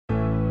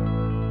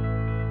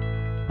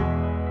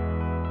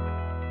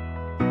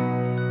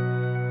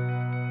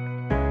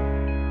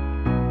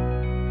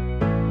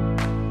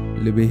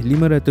Lebih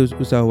 500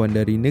 usahawan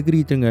dari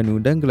negeri Terengganu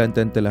dan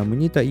Kelantan telah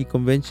menyertai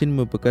Konvensyen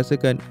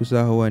Memperkasakan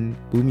Usahawan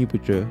Bumi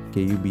Putera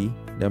 (KUB)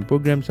 dan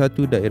Program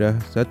Satu Daerah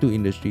Satu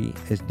Industri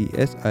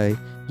 (SDSI)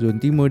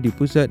 Zon Timur di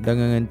Pusat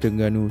Dagangan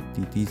Terengganu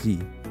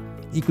 (TTC).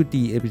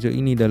 Ikuti episod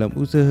ini dalam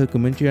usaha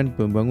Kementerian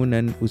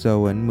Pembangunan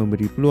Usahawan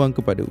memberi peluang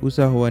kepada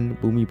usahawan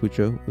Bumi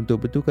Putera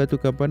untuk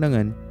bertukar-tukar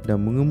pandangan dan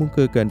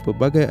mengemukakan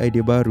pelbagai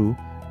idea baru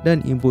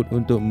dan input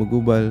untuk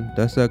menggubal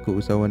dasar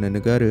keusahawanan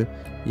negara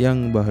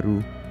yang baru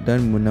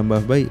dan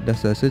menambah baik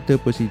dasar serta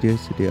prosedur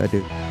sedia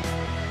ada.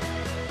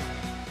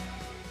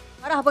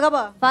 Farah, apa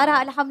khabar? Farah,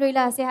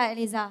 Alhamdulillah sihat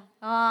Eliza.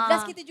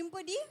 Last kita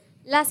jumpa di?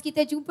 Last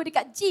kita jumpa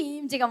dekat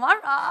gym je kan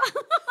Farah.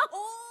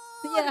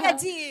 Dekat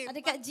gym.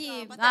 Dekat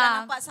gym.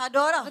 Patutlah nampak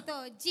sadar lah.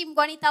 Betul, gym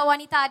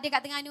wanita-wanita ada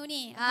kat Terengganu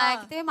ni.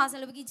 Kita memang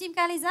selalu pergi gym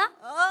kan Eliza?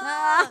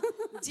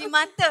 Gym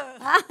mata.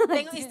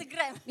 Tengok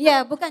Instagram.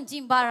 Ya, bukan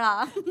gym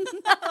bara.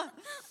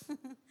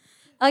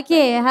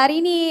 Okey,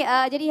 hari ni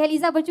jadi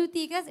Eliza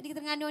bercuti ke di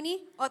Terengganu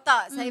ni? Oh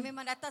tak, saya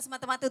memang datang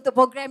semata-mata untuk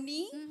program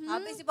ni.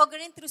 Habis di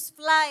program ni terus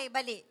fly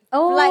balik.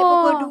 Oh. Fly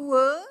pukul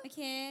 2.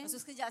 Okey.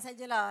 Masuk sekejap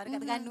sajalah dekat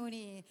Terengganu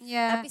ni.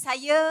 Yeah. Tapi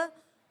saya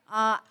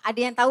ada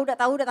yang tahu dah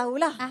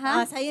tahulah.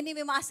 Saya ni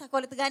memang asal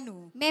Kuala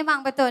Terengganu. Memang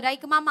betul, dari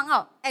Kemamang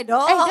kau?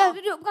 Dah. Dah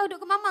duduk, bukan duduk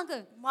Kemamang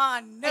ke?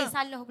 Mana?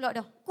 Salah pula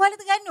dah. Kuala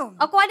Terengganu.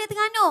 Oh, Kuala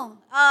Terengganu.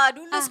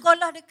 Dulu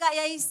sekolah dekat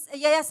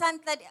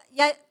Yayasan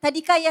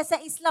Tadika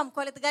Yayasan Islam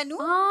Kuala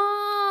Terengganu.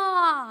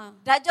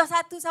 Darjah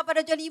 1 sampai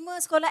darjah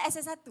 5 sekolah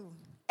SS1.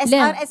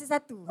 SR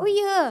SS1. Oh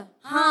ya.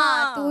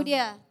 Tu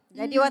dia.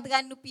 Jadi orang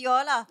Terengganu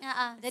pure lah.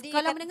 Jadi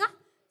sekolah menengah?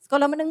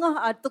 Sekolah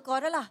menengah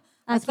tukar dah lah.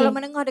 Sekolah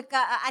menengah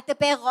dekat Atas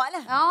Perak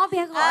lah. Oh,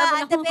 Perak.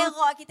 Atas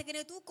Perak kita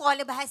kena tukar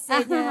lah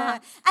bahasanya.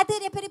 Ada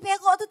daripada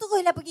Perak tu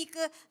teruslah pergi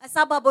ke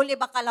Sabah boleh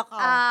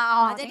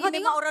Barakah. Jadi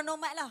memang orang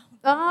nomad lah.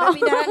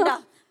 Berpindah randah.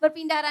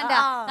 Berpindah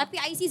randah.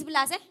 Tapi IC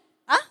 11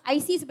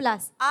 IC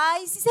 11.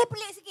 IC saya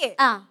pelik sikit.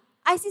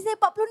 IC saya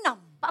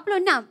 46.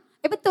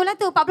 46. Betul lah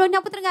tu.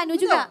 46 pun Terengganu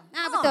juga.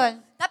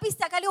 Betul. Tapi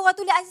setiap kali orang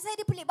tulis IC saya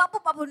dia pelik. Apa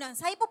 46?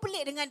 Saya pun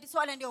pelik dengan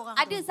soalan dia orang.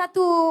 Ada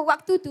satu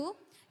waktu tu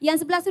yang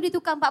 11 tu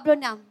ditukar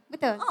 46.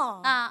 Betul?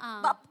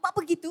 Apa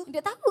begitu? Dia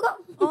tahu kok.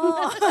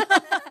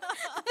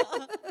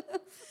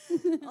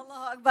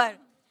 Allahu Akbar.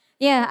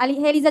 Ya,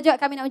 Eliza juga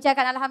kami nak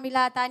ucapkan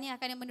Alhamdulillah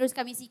tahniah kerana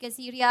meneruskan misi ke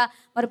Syria.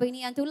 Baru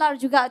ini yang tular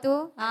juga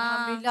tu.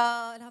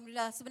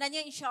 Alhamdulillah.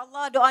 Sebenarnya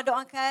insya-Allah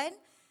doakan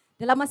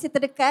dalam masa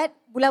terdekat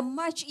bulan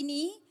Mac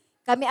ini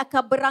kami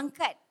akan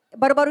berangkat.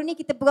 Baru-baru ni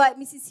kita buat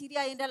misi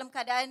Syria yang dalam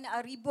keadaan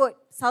ribut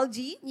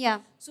salji.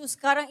 Ya. So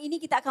sekarang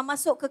ini kita akan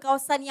masuk ke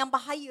kawasan yang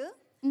bahaya.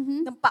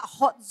 Tempat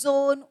hot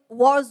zone,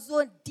 war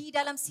zone di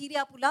dalam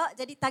Syria pula.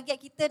 Jadi target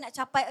kita nak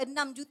capai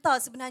 6 juta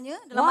sebenarnya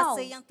dalam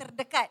masa yang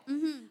terdekat.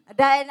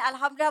 Dan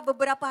Alhamdulillah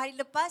beberapa hari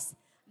lepas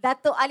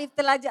Datuk Alif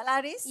Telajak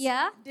Laris,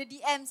 dia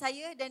DM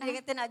saya dan dia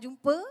kata nak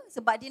jumpa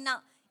sebab dia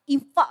nak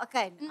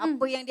infakkan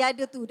apa yang dia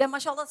ada tu. Dan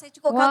Masya Allah saya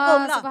cukup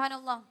kagum lah.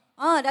 Subhanallah.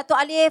 Datuk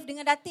Alif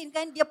dengan Datin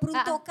kan dia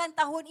peruntukkan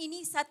tahun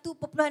ini 1.2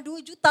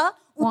 juta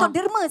untuk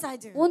derma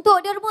saja. Untuk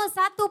derma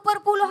 1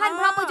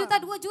 berapa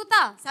juta? 2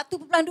 juta? 1.2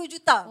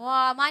 juta.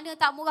 Wah, mana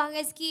tak murah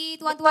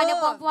rezeki tuan-tuan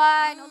dan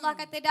puan-puan. Allah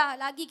kata dah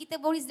lagi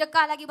kita beri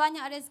sedekah lagi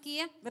banyak rezeki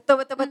ya.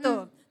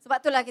 Betul. Sebab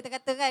itulah kita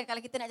kata kan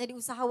kalau kita nak jadi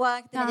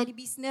usahawan, kita nak jadi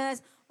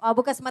bisnes,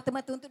 bukan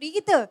semata-mata untuk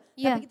diri kita,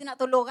 tapi kita nak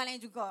tolong orang lain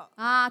juga.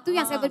 Tu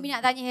yang saya berminat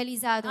tanya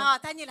Eliza tu.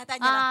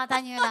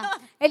 Tanyalah.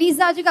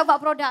 Eliza juga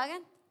buat produk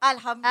kan?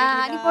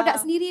 Alhamdulillah. Ni produk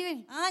sendiri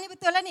kan? Ni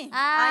betul lah ni.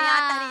 Yang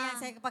atas ni yang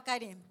saya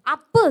pakai ni.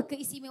 Apa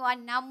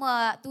keistimewaan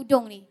nama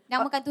tudung ni?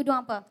 Namakan tudung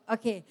apa?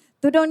 Okey.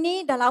 Tudung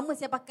ni dah lama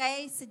saya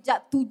pakai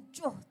sejak 7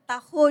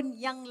 tahun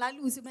yang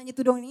lalu sebenarnya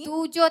tudung ni.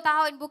 7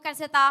 tahun, bukan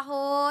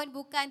setahun,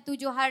 bukan 7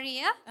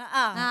 hari ya?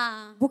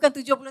 Bukan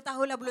 70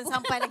 tahun lah belum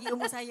sampai lagi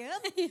umur saya.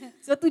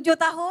 So 7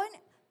 tahun,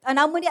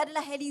 nama dia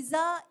adalah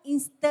Eliza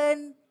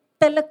Instant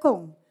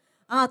Telekong.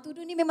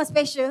 Tudung ni memang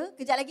special.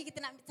 Kejap lagi kita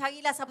nak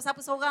carilah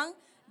siapa-siapa seorang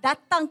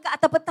datang ke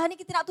atas petang ni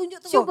kita nak tunjuk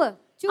tu. Cuba.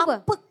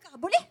 Apakah?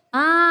 Boleh?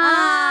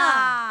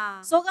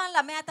 Seorang lah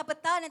main atas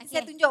petang nanti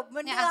saya tunjuk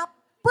benda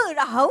apa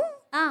dah.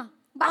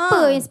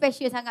 Apa yang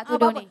special sangat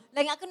tudung ni?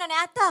 Lagi aku nak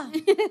naik atas.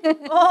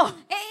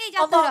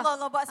 Jatuh dah.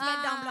 Allah buat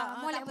semedang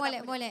pula.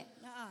 Boleh.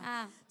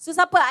 So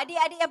siapa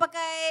adik-adik yang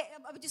pakai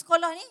baju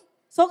sekolah ni?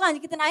 Seorang je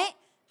kita naik.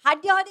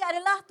 Hadiah dia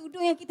adalah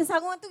tudung yang kita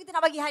sarung tu kita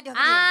nak bagi hadiah.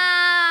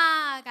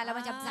 Kalau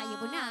macam saya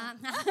pun nak.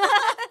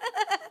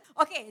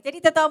 Okey, jadi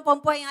tuan-tuan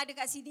perempuan yang ada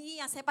kat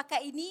sini yang saya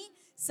pakai ini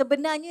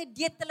sebenarnya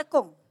dia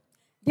telekong.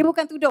 Dia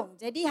bukan tudung.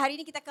 Jadi hari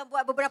ini kita akan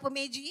buat beberapa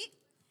magic.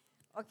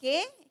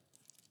 Okey.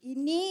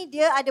 Ini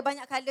dia ada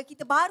banyak color.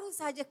 Kita baru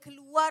saja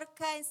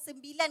keluarkan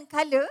 9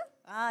 color.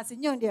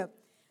 Senyum dia.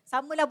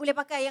 Samalah boleh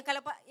pakai yang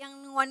kalau yang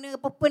warna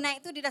purple night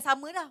tu dia dah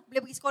sama dah.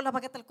 Boleh pergi sekolah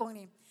pakai telekong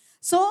ni.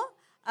 So,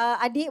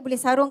 adik boleh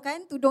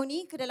sarungkan tudung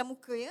ni ke dalam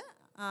muka ya.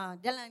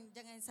 Jangan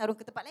sarung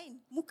ke tempat lain.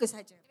 Muka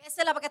saja.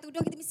 Biasalah pakai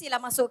tudung kita mestilah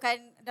masukkan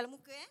dalam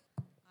muka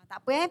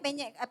tak apa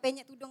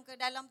penyek tudung ke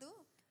dalam tu.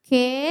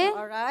 Okay.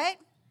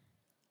 Alright.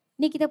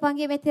 Ni kita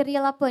panggil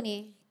material apa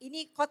ni?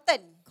 Ini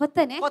cotton.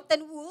 Cotton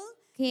Cotton wool.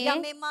 Okay. Yang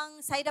memang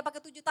saya dah pakai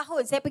 7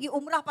 tahun. Saya pergi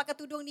umrah pakai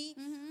tudung ni.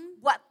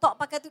 Buat talk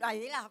pakai tudung.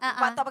 Yelah,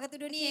 buat talk pakai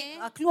tudung ni.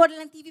 Keluar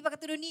dalam TV pakai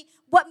tudung ni.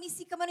 Buat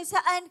misi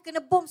kemanusiaan, kena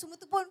bom semua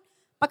tu pun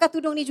pakai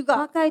tudung ni juga.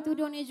 Pakai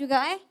tudung ni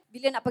juga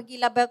Bila nak pergi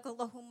labaik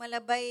Allahumma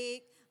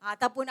labaik.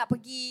 Ataupun nak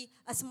pergi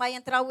sembahyang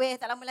tarawih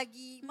tak lama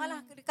lagi.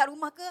 Malah dekat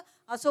rumah ke.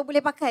 So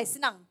boleh pakai,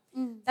 senang.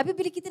 Tapi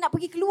bila kita nak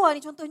pergi keluar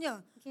ni contohnya.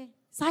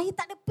 Saya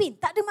tak ada pin,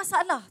 tak ada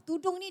masalah.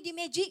 Tudung ni dia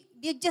magic.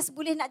 Dia just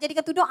boleh nak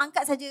jadikan tudung,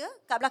 angkat saja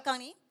kat belakang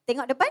ni.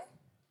 Tengok depan.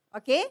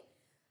 Okay.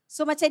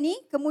 So macam ni.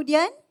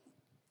 Kemudian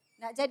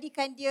nak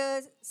jadikan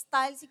dia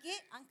style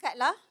sikit.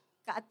 Angkatlah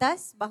ke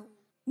atas bahu.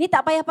 Ni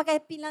tak payah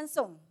pakai pin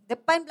langsung.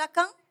 Depan,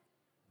 belakang.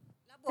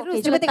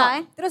 Terus cuba letak,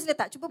 tengok. Terus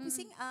letak. Cuba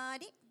pusing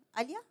adik.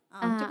 Alia.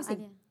 Cuba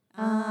pusing.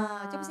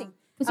 Cuba pusing.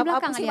 Pusing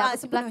belakang pusing, Alia,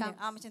 pusing belakang.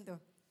 Macam tu.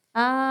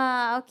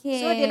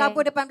 Okay. So dia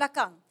labur depan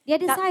belakang. Dia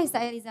ada size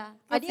tak Eliza?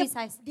 Dia Free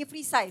size? Dia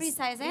free size. Free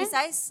size Free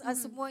size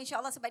semua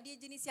insyaAllah sebab dia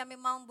jenis yang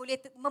memang boleh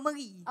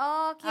memberi.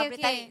 Okay,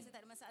 boleh tarik, so tak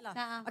ada masalah.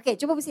 Nah. Okay,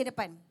 cuba pusing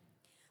depan.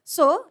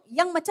 So,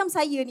 yang macam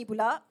saya ni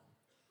pula,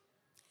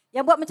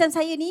 yang buat macam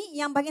saya ni,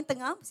 yang bahagian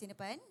tengah, pusing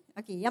depan.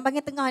 Okay, yang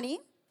bahagian tengah ni.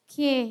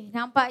 Okay,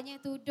 nampaknya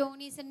tudung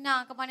ni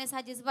senang ke mana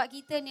saja sebab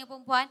kita ni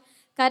perempuan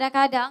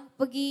kadang-kadang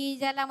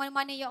pergi jalan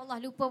mana-mana ya Allah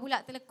lupa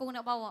pula telekung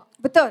nak bawa.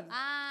 Betul.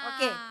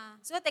 Okay.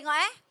 So tengok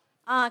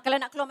kalau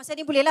nak keluar masa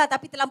ni boleh lah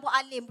tapi terlampau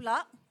alim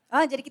pula.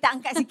 Jadi kita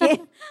angkat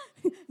sikit.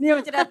 Ni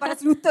macam dah panas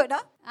lutut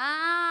dah.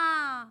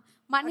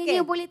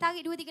 Maknanya boleh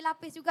tarik 2-3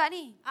 lapis juga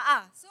ni.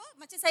 So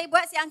macam saya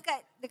buat, saya angkat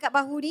dekat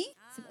bahu ni.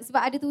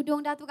 Sebab ada tudung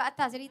dah tu kat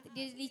atas jadi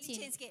dia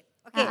licin. Licin sikit.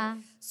 Okay.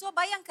 So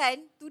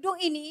bayangkan tudung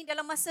ini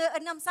dalam masa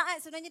 6 saat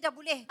sebenarnya dah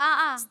boleh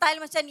style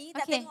macam ni.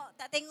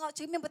 Tak tengok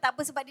cermin pun tak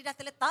apa sebab dia dah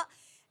terletak.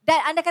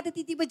 Dan anda kata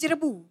tiba-tiba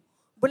jerebu.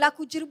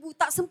 Berlaku jerebu,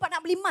 tak sempat nak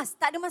beli emas.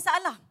 Tak ada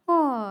masalah.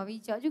 Oh,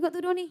 bijak juga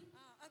tudung ni.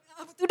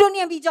 Tudung ni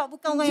yang bijak,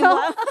 bukan orang yang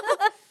buat.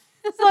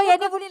 So yang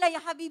ni bolehlah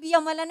yang Habibi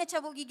yang malana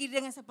cabut gigi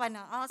dengan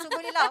sepana. So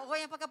bolehlah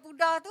orang yang pakai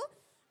pudar tu.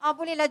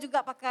 Bolehlah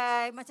juga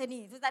pakai macam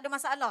ni. So tak ada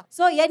masalah.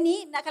 So yang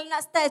ni kalau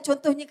nak style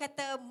contohnya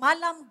kata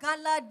malam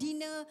gala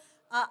dinner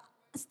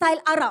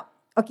style Arab.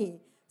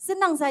 Okay.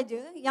 Senang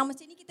saja. Yang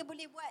macam ni kita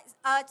boleh buat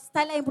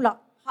style lain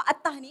pula. Hak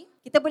atas ni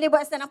kita boleh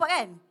buat style, nampak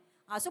kan?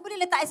 So boleh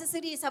letak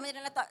aksesori sama ada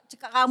nak letak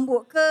cekat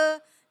rambut ke,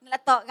 nak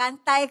letak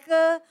rantai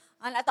ke,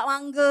 nak letak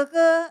mangga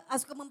ke,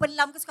 suka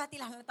mempelam ke, suka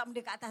hatilah nak letak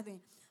benda kat atas tu.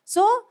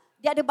 So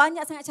dia ada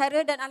banyak sangat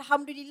cara dan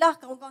alhamdulillah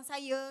kawan-kawan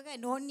saya kan,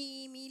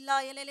 Noni,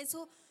 Mila yang lain-lain.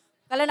 So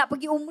kalau nak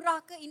pergi umrah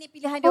ke, ini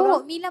pilihan dia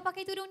orang. Mila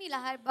pakai tudung ni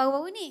lah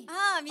baru-baru ni.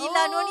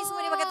 Mila, Noni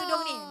semua dia pakai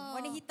tudung ni.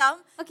 Warna hitam.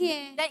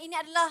 Okay. Dan ini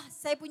adalah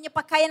saya punya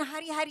pakaian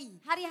hari-hari.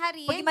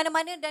 Hari-hari pergi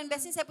mana-mana dan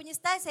biasanya saya punya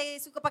style, saya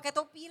suka pakai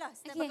topi lah.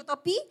 Style pakai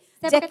topi,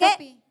 Style jaket. pakai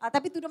topi.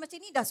 Tapi tudung macam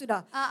ni dah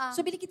sudah.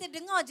 So bila kita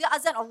dengar je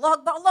azan Allah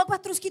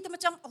Akbar, terus kita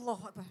macam Allah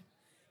Akbar.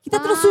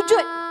 Kita terus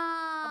sujud.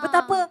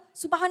 Betapa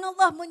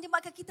subhanallah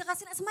menyebabkan kita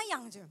rasa nak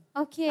semayang je.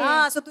 Okay.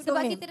 So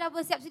sebab ni. kita dah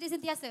bersiap sedia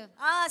sentiasa.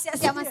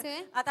 Siap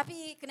masa.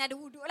 Tapi kena ada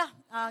wuduk lah.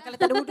 Kalau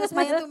tak ada wuduk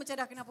semayang tu macam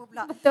dah kenapa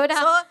pula. Betul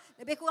dah. So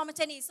lebih kurang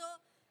macam ni. So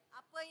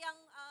apa yang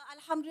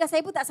alhamdulillah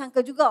saya pun tak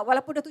sangka juga.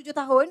 Walaupun dah 7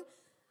 tahun.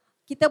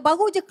 Kita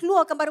baru je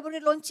keluarkan baru-baru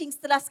launching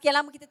setelah sekian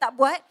lama kita tak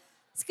buat.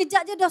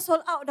 Sekejap je dah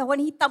sold out dah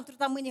warna hitam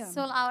terutamanya.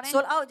 Sold out.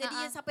 Sold out.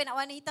 Jadi yang sampai nak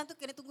warna hitam tu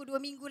kena tunggu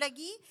 2 minggu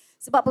lagi.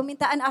 Sebab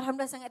permintaan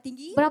alhamdulillah sangat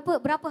tinggi.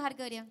 Berapa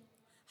harga dia?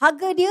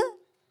 Harga dia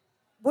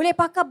boleh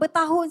pakai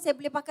bertahun, saya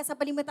boleh pakai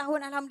sampai 5 tahun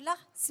alhamdulillah.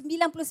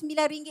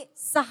 RM99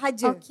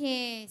 sahaja.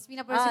 Okey,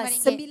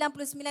 RM99.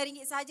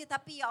 RM99 sahaja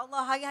tapi ya Allah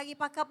hari-hari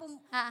pakai pun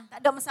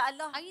tak ada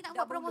masalah. Hari tak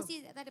buat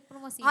promosi, tak ada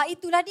promosi.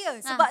 Itulah dia.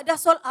 Sebab dah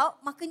sold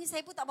out, makanya saya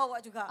pun tak bawa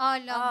juga.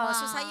 Alamak.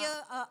 So saya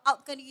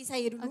outkan diri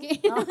saya dulu.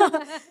 Okay.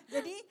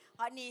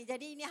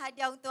 Jadi ini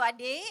hadiah untuk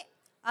adik.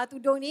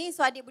 Tudung ni so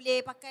adik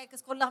boleh pakai ke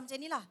sekolah macam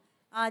ni lah.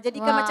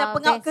 Jadikan macam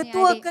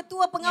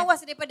ketua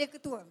pengawas daripada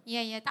ketua.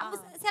 Ya. Tak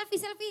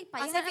selfie. Selfie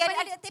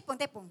ada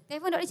tepung.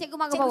 Telefon dok cikgu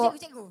maga bawa.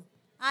 Cikgu.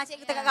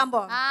 Cikgu tekat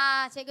gambar.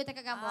 Cikgu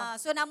tekat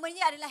gambar. So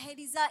namanya adalah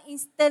Heliza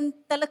Instant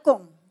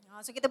Telekong.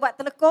 So kita buat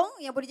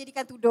telekong yang boleh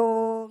jadikan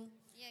tudung.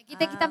 Ya,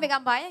 kita ambil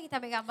gambar ya, kita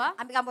ambil gambar.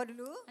 Ambil gambar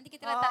dulu. Nanti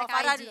kita letak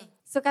dekat IG.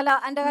 So kalau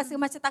anda rasa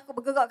macam takut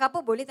bergerak ke apa,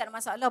 boleh tak ada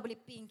masalah, boleh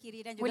pin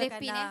kiri dan juga boleh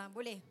kanan. pin,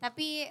 Boleh.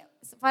 Tapi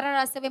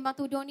Farah rasa memang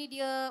tudung ni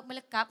dia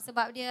melekap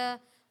sebab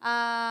dia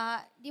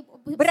dia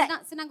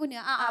berat. senang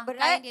guna.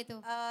 Berat dia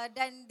tu.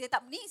 Dan dia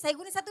tak ni saya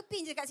guna satu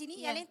pin je kat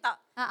sini, yang lain tak.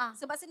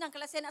 Sebab senang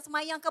kalau saya nak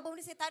semayang ke apa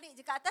benda saya tarik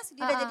je kat atas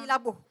dia dah jadi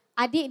labuh.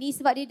 Adik ni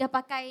sebab dia dah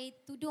pakai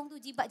tudung tu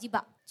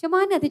jibak-jibak. Macam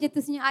mana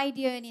tercetusnya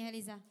idea ni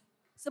Heliza?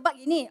 Sebab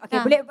gini,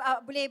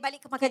 boleh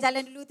balik ke makan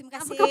jalan dulu. Terima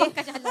kasih.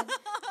 Makan jalan.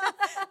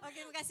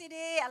 Terima kasih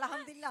dek.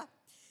 Alhamdulillah.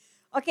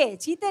 Okey,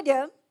 cerita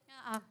dia.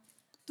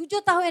 7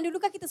 tahun yang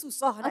dulu kan kita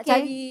susah nak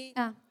cari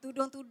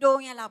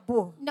tudung-tudung yang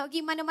labuh. Nak pergi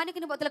mana-mana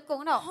kena buat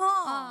telekong tau.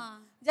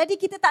 Jadi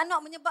kita tak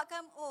nak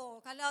menyebabkan,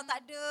 kalau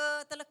tak ada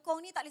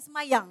telekong ni tak boleh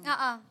semayang.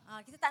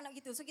 Kita tak nak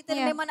gitu. So kita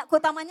memang nak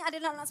utamanya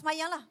adalah nak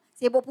semayang lah.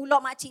 Sibuk pula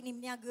makcik ni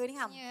berniaga ni.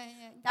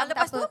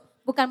 Lepas tu?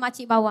 Bukan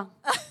makcik bawang.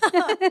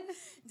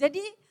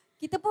 Jadi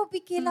kita pun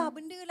fikirlah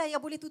benda lah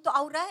yang boleh tutup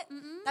aurat,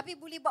 tapi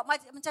boleh buat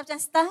macam-macam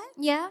style.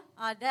 Ya.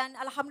 Dan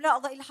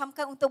Alhamdulillah Allah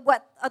ilhamkan untuk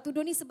buat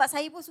tudung ni sebab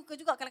saya pun suka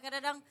juga kalau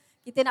kadang-kadang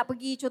kita nak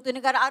pergi contoh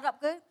negara Arab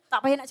ke,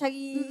 tak payah nak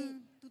cari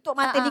tutup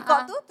mata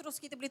niqab tu,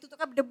 terus kita boleh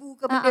tutupkan berdebu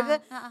ke benda ke.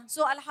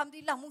 So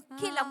Alhamdulillah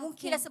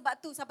mungkinlah sebab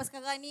tu sampai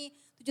sekarang ni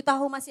 7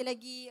 tahun masih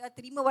lagi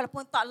terima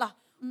walaupun taklah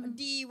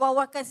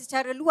diwawarkan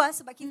secara luas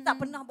sebab kita tak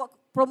pernah buat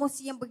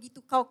promosi yang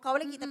begitu kau-kau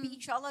lagi, tapi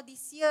insyaAllah this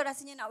year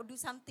rasanya nak do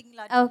something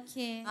lah.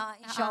 Okay.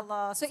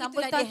 InsyaAllah. So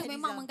itulah sambutan dia tu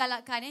memang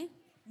menggalakkan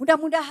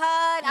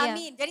Mudah-mudahan,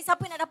 amin. Jadi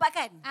siapa nak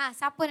dapatkan?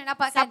 Siapa nak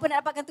dapatkan? Siapa nak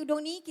dapatkan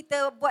tudung ni,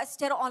 kita buat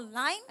secara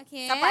online.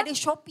 Okay. Siapa ada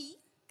Shopee,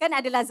 kan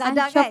ada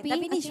Lazada kan. Shopee,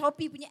 tapi ni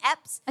Shopee punya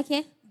apps.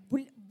 Okay.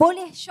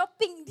 Boleh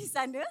shopping di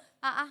sana.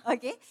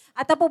 Okay.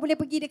 Ataupun boleh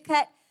pergi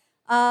dekat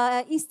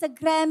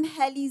Instagram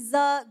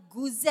Heliza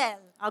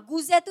Guzel.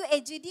 Guzel tu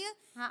eja dia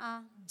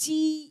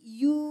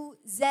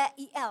Guzel.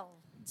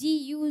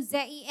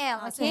 Guzel.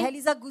 So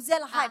Heliza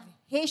Guzel Hive.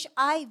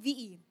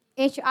 Hive.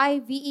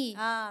 Hive.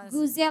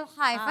 Guzel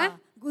Hive.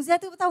 Guzel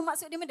tu tahu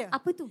maksud dia mana?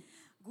 Apa tu?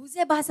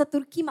 Guzel bahasa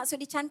Turki maksud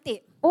dia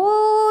cantik.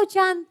 Oh,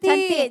 cantik.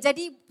 Cantik.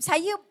 Jadi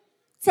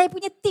saya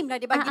punya tim lah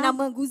dia bagi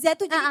nama Guzel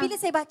tu. Jadi bila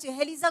saya baca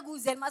Heliza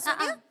Guzel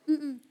maksudnya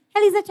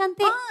Heliza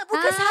cantik.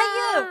 Bukan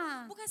saya.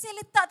 Bukan saya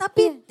letak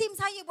tapi tim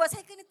saya buat.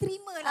 Saya kena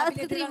terima lah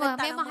bila dia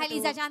letak memang nama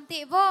Heliza tu.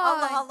 cantik pun.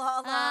 Allah.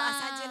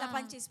 Sajalah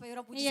pancing supaya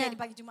orang puji saya di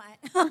pagi Jumaat.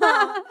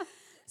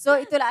 So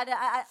itulah ada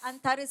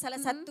antara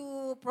salah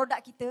satu produk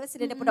kita.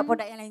 Sedia ada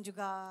produk-produk yang lain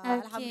juga.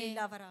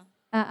 Alhamdulillah Farah.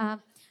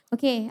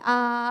 Okay.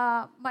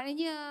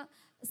 Maknanya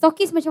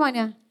stokis macam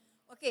mana?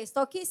 Okay,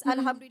 stokis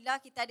Alhamdulillah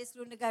kita ada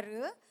seluruh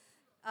negara.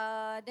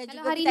 Dan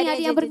kalau juga hari kita ni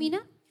ada yang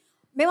berminat?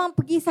 Memang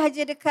pergi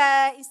sahaja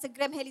dekat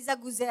Instagram Heliza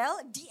Guzel,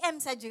 DM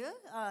saja.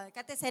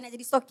 Kata saya nak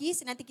jadi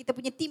stokis, nanti kita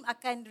punya team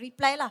akan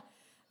reply lah.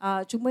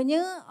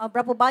 Cumanya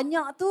berapa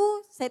banyak tu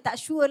saya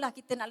tak sure lah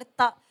kita nak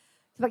letak.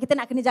 Sebab kita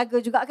nak kena jaga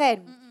juga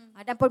kan.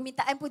 Dan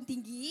permintaan pun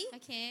tinggi.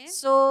 Okay.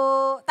 So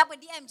tak apa,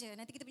 DM je.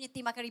 Nanti kita punya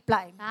team akan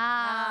reply.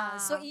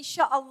 So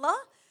insya-Allah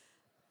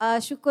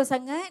syukur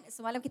sangat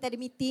semalam kita ada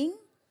meeting.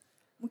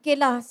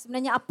 Mungkinlah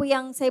sebenarnya apa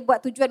yang saya buat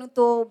tujuan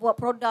untuk buat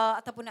produk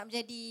ataupun nak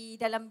menjadi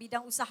dalam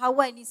bidang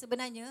usahawan ni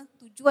sebenarnya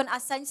tujuan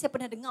asalnya saya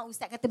pernah dengar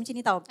ustaz kata macam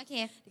ni tau.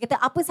 Okay. Dia kata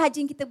apa sahaja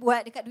yang kita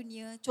buat dekat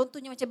dunia,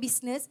 contohnya macam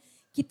bisnes,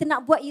 kita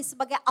nak buat ia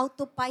sebagai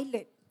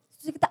autopilot.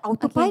 So kita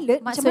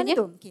autopilot macam mana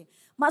tu? Okay.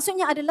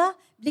 Maksudnya adalah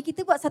bila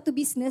kita buat satu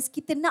bisnes,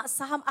 kita nak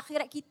saham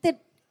akhirat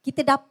kita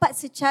dapat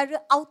secara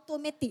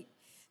automatik.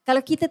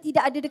 Kalau kita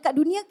tidak ada dekat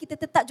dunia, kita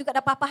tetap juga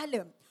dapat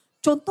pahala.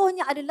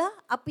 Contohnya adalah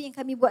apa yang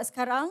kami buat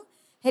sekarang,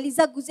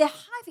 Heliza Guzel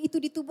Hive itu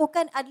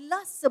ditubuhkan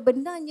adalah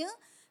sebenarnya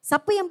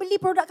siapa yang beli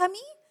produk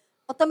kami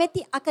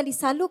automatik akan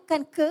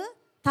disalurkan ke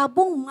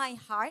Tabung My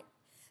Heart.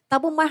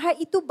 Tabung My Heart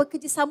itu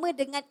bekerjasama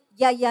dengan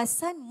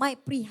Yayasan My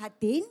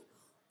Prihatin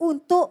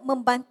untuk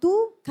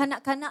membantu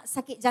kanak-kanak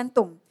sakit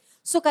jantung.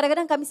 So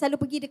kadang-kadang kami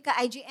selalu pergi dekat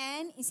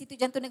IJN, Institut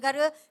Jantung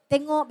Negara,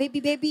 tengok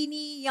baby-baby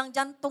ni yang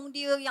jantung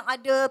dia yang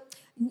ada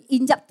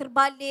injap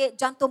terbalik,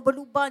 jantung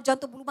berlubang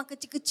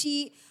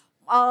kecil-kecil,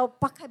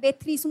 pakai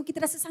bateri semua,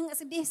 kita rasa sangat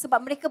sedih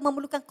sebab mereka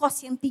memerlukan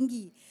kos yang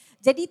tinggi.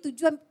 Jadi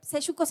tujuan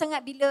saya syukur sangat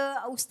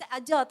bila ustaz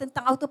ajar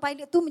tentang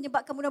autopilot tu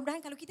menyebabkan mudah-mudahan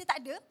kalau kita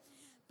tak ada,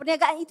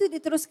 perniagaan itu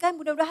diteruskan,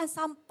 mudah-mudahan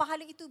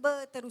pahala itu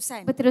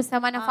berterusan.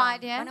 Berterusan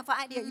manfaat dia.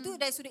 Manfaat dia. Itu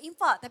dari sudut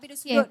infak. Tapi dari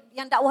sudut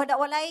yang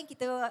dakwah-dakwah lain,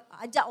 kita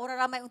ajak orang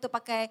ramai untuk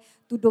pakai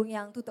tudung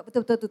yang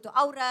betul-betul tutup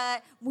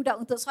aurat,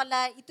 mudah untuk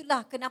solat.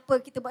 Itulah kenapa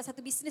kita buat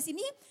satu bisnes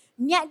ini.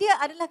 Niat dia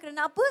adalah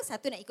kerana apa?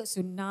 Satu, nak ikut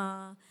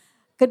sunnah.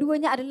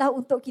 Keduanya adalah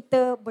untuk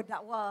kita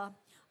berdakwah.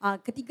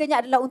 Ketiganya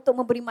adalah untuk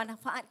memberi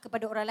manfaat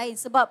kepada orang lain.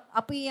 Sebab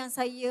apa yang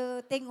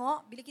saya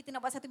tengok, bila kita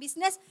nak buat satu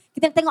bisnes,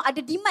 kita nak tengok ada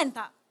demand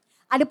tak?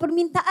 Ada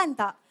permintaan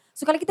tak?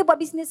 So kalau kita buat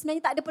bisnes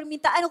sebenarnya tak ada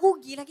permintaan,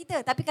 rugilah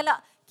kita. Tapi kalau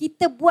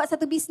kita buat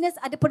satu bisnes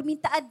ada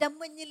permintaan dan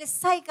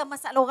menyelesaikan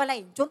masalah orang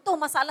lain. Contoh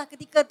masalah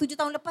ketika 7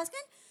 tahun lepas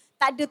kan,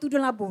 tak ada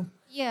tudung labuh.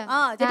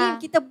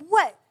 Jadi kita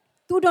buat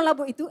tudung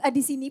labuh itu, di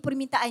sini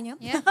permintaannya.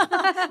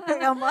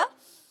 Gambar.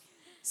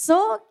 So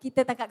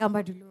kita tangkap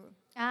gambar dulu.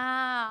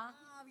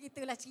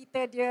 Begitulah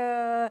cerita dia.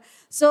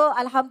 So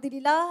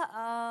Alhamdulillah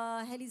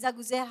Heliza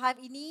Guzel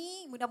Hive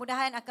ini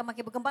mudah-mudahan akan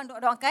makin berkembang,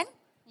 doakan.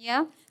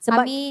 Ya.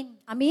 Sebab, amin.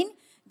 Amin.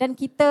 Dan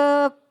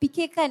kita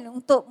fikirkan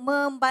untuk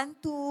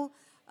membantu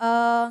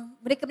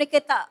mereka-mereka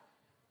tak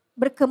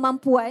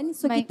berkemampuan.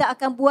 So kita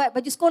akan buat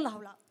baju sekolah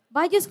pula.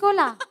 Baju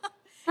sekolah?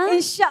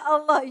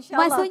 InsyaAllah.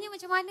 Maksudnya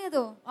macam mana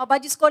tu?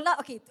 Baju sekolah,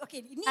 okey.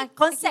 Ini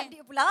konsep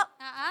dia pula.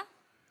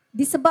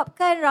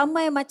 Disebabkan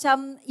ramai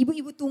macam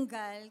ibu-ibu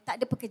tunggal tak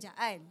ada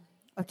pekerjaan.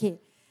 Okey.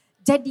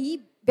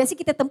 Jadi biasa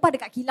kita tempah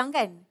dekat kilang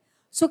kan.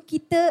 So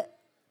kita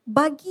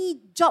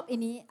bagi job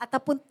ini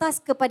ataupun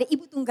task kepada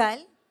ibu tunggal,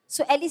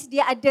 so at least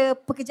dia ada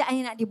pekerjaan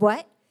yang nak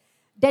dibuat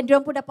dan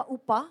diorang pun dapat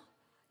upah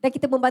dan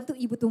kita membantu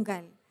ibu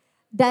tunggal.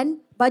 Dan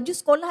baju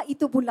sekolah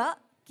itu pula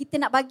kita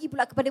nak bagi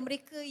pula kepada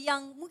mereka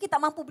yang mungkin tak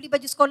mampu beli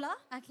baju sekolah.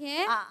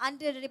 Okey.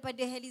 Under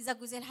daripada Heliza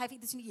Guzel Haif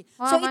itu sendiri.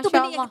 Wah, So itu Masya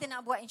benda yang Allah. kita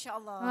nak buat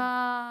insya-Allah.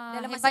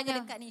 Dalam masa Hebatnya.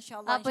 terdekat ni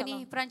insya-Allah. Apa ni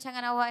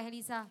perancangan awak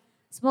Heliza?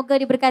 Semoga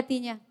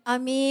diberkatinya.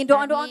 Amin.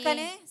 Doa-doakan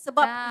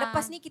sebab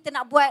lepas ni kita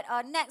nak buat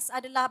next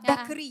adalah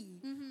bakery.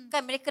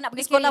 Kan mereka nak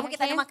pergi sekolah mungkin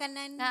tak ada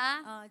makanan.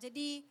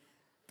 Jadi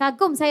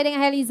Kagum saya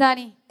dengan Heliza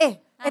ni.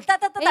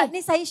 tak.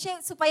 Ni saya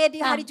share supaya di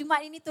hari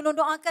Jumaat ini tolong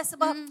doakan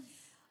sebab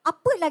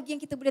apa lagi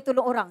yang kita boleh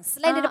tolong orang?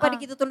 Selain daripada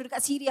kita tolong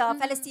dekat Syria,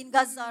 Palestin,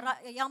 Gaza,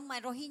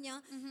 Yaman,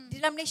 Rohingya. Di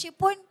dalam Malaysia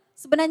pun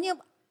sebenarnya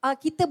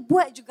kita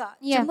buat juga.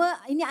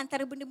 Cuma ini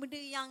antara benda-benda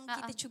yang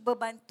kita cuba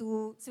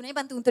bantu. Sebenarnya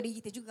bantu untuk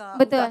diri kita juga.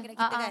 Betul. Untuk akhirat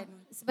kita kan.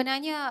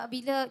 Sebenarnya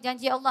bila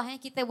janji Allah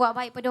kita buat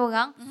baik pada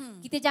orang,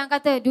 kita jangan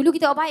kata dulu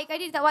kita buat baik kat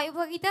dia tak baik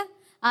pada kita.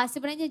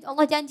 Sebenarnya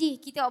Allah janji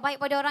kita buat baik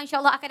pada orang,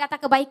 insya-Allah akan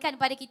datang kebaikan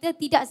pada kita,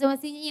 tidak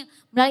semestinya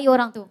melalui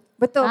orang tu.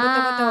 Betul.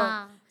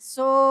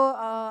 So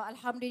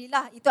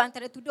alhamdulillah itu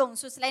antara tudung.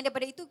 So selain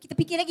daripada itu kita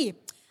fikir lagi.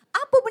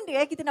 Apa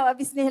benda kita nak buat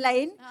bisnes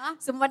lain?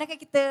 Semandangkan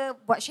kita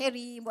buat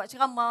sharing, buat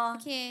ceramah.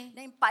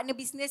 Dan partner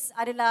bisnes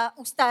adalah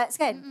ustaz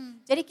kan.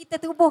 Jadi kita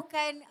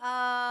tubuhkan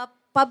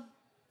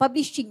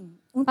publishing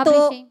untuk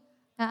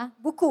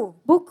buku.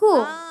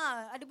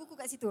 Ada buku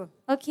kat situ.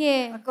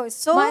 Okey.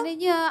 So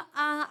maknanya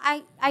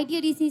idea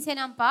di sini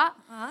saya nampak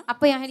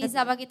apa yang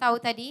Heliza bagi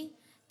tahu tadi.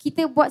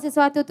 Kita buat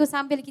sesuatu tu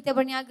sambil kita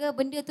berniaga,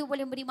 benda tu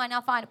boleh beri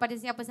manfaat pada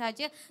siapa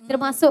sahaja,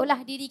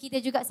 termasuklah diri kita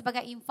juga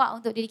sebagai infak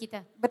untuk diri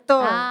kita.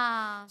 Betul.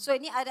 So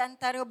ini ada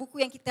antara buku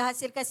yang kita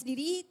hasilkan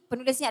sendiri.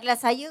 Penulisnya adalah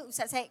saya,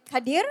 Ustaz Syed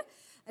Khadir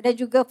dan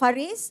juga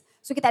Faris.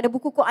 So kita ada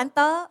buku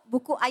Anta,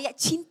 buku ayat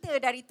cinta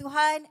dari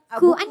Tuhan.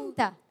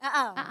 Anta.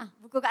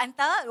 Buku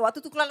Anta.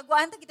 Waktu tu keluar lagu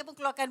Anta, kita pun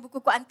keluarkan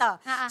buku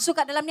Anta. So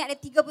kat dalam ni ada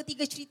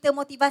 33 cerita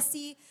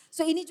motivasi.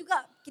 So ini juga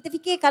kita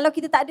fikir kalau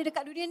kita tak ada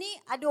dekat dunia ni,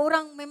 ada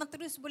orang memang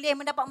terus boleh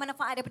mendapat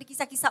manfaat daripada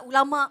kisah-kisah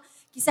ulama,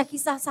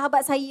 kisah-kisah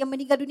sahabat saya yang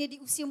meninggal dunia di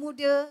usia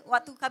muda.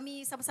 Waktu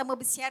kami sama-sama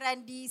bersiaran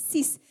di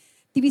SIS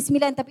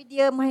TV9 tapi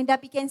dia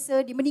menghadapi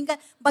kanser, dia meninggal.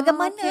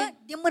 Bagaimana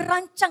dia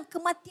merancang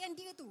kematian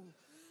dia tu.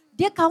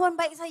 Dia kawan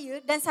baik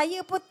saya dan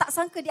saya pun tak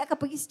sangka dia akan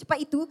pergi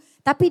secepat itu.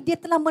 Tapi dia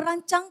telah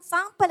merancang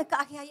sampai ke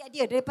akhir hayat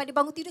dia. Daripada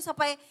bangun tidur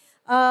sampai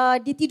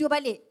dia tidur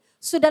balik.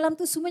 So dalam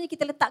tu semuanya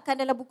kita letakkan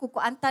dalam buku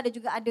Anta dan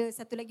juga ada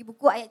satu lagi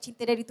buku Ayat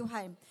Cinta dari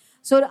Tuhan.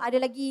 So ada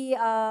lagi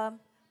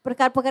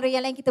perkara-perkara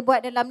yang lain kita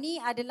buat dalam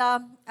ni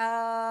adalah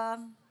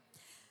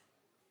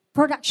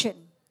production.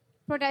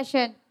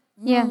 Production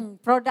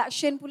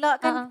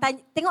pula kan,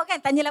 tengok kan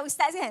Tanyalah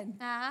Ustaz kan.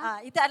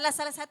 Itu adalah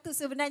salah satu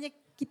sebenarnya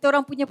kita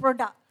orang punya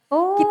produk.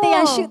 Kita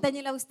yang shoot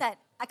Tanyalah Ustaz.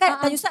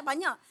 Tanya Ustaz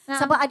banyak.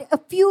 Sebab ada a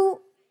few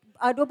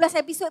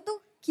 12 episod tu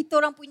kita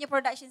orang punya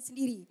production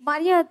sendiri.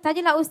 Maknanya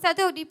Tanyalah Ustaz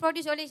tu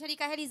diproduce oleh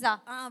syarikat Heliza.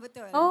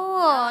 Betul.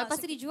 Lepas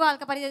tu dijual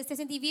kepada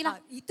stesen TV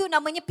lah. Itu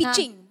namanya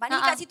pitching.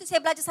 Maknanya kat situ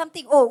saya belajar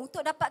something. Untuk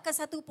dapatkan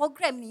satu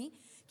program ni,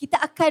 kita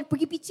akan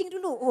pergi pitching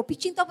dulu.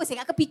 Pitching tu apa?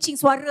 Saya akan pitching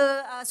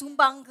suara,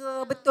 sumbang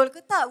ke, betul ke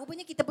tak.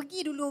 Rupanya kita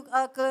pergi dulu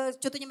ke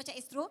contohnya macam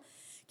Astro.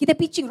 Kita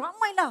pitching,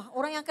 ramailah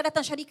orang yang akan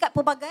datang syarikat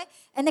pelbagai.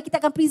 And then kita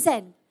akan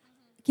present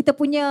kita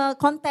punya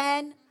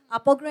content,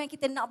 program yang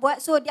kita nak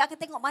buat. So dia akan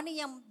tengok mana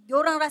yang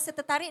diorang rasa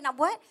tertarik nak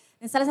buat.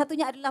 Dan salah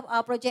satunya adalah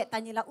projek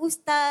Tanyalah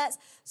Ustaz.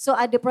 So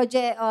ada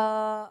projek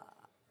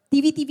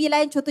TV-TV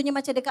lain contohnya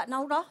macam dekat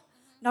Naurah.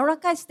 Naurah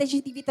kan stesen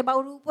TV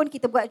terbaru pun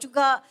kita buat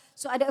juga.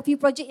 So ada a few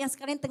projek yang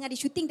sekarang tengah di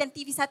syuting dan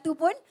TV1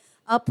 pun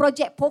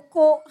projek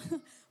Pokok.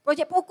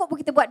 Projek Pokok pun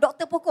kita buat,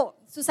 Dr. Pokok.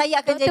 So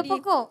saya akan jadi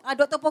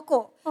Dr.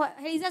 Pokok.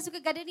 Heliza suka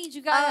gardening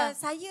juga.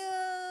 Saya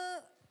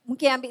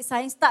mungkin ambil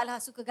sains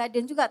taklah suka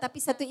garden juga tapi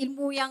satu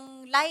ilmu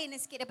yang lain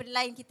sikit daripada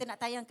lain kita nak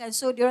tayangkan.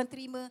 So diorang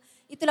terima.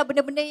 Itulah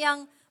benda-benda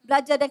yang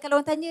belajar dan kalau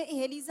orang tanya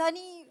Heliza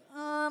ni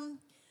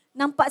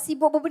nampak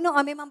sibuk berbenuk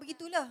memang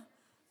begitulah.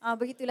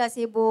 Begitulah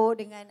sibuk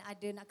dengan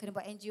ada nak kena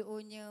buat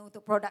NGO-nya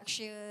untuk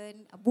production,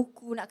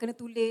 buku nak kena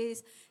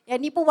tulis. Yang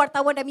ni pun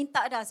wartawan dah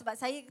minta dah sebab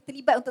saya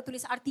terlibat untuk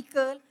tulis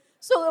artikel.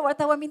 So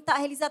wartawan minta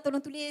Heliza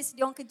tolong tulis,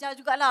 dia orang kejar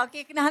jugalah.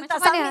 Okey, kena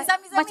hantar submit.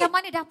 Macam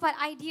mana dapat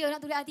idea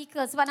nak tulis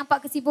artikel sebab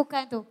nampak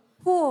kesibukan tu?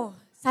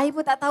 Saya pun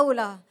tak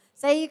tahulah.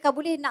 Saya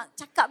kalau boleh nak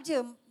cakap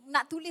je,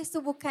 nak tulis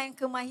tu bukan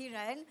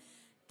kemahiran,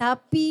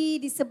 tapi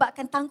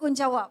disebabkan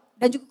tanggungjawab.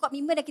 Dan juga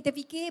komitmen yang kita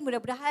fikir,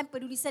 mudah-mudahan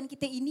penulisan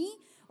kita ini,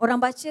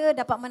 orang baca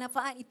dapat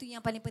manfaat, itu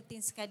yang paling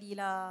penting sekali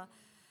lah.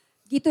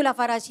 Gitulah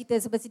Farah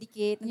cerita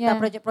sedikit tentang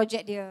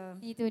projek-projek dia.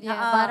 Itu dia,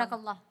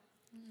 Barakallah.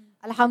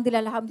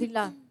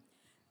 Alhamdulillah.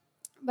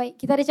 Baik,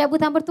 kita ada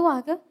cabutan bertuah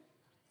ke?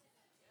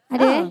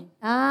 Ada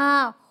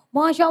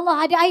Masya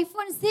Allah, ada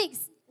iPhone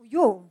 6.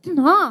 Yo.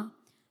 1,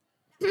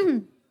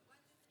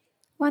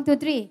 2,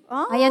 3.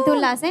 Yang tu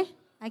last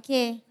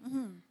Okey.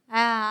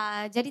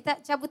 Jadi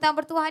cabutan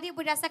bertuah dia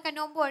berdasarkan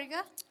nombor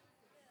ke?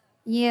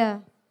 Ya,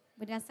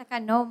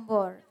 berdasarkan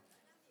nombor.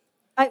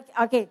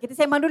 Okey, kita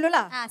sembang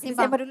dululah. Kita sembang.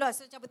 sembang dulu.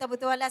 So cabutan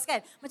bertuah last kan.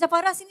 Macam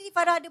Farah sini,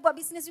 Farah ada buat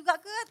bisnes juga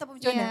ke ataupun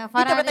macam mana?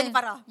 Farah kita bertanya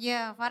Farah.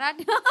 Ya, Farah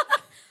ada.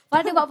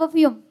 Farah ada buat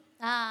perfume.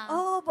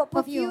 Buat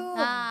perfume.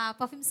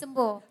 Perfume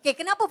sembuh. Okay,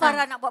 kenapa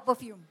Farah nak buat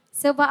perfume?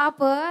 Sebab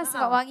apa?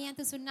 Sebab wangian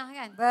tu sunnah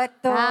kan?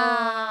 Betul.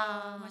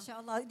 Masya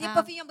Allah. Dia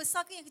perfume yang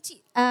besar ke yang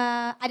kecil?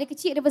 Ada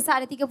kecil, ada besar.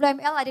 Ada 30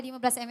 ml, ada 15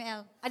 ml.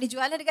 Ada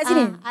jualan dekat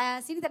sini?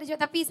 Sini tak ada jual,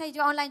 tapi saya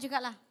jual online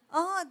jugalah.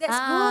 Oh, that's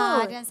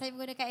good. Dan saya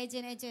menggunakan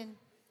ejen-ejen.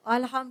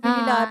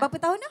 Alhamdulillah. Berapa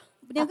tahun dah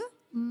berniaga?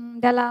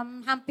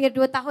 Dalam hampir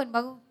 2 tahun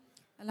baru.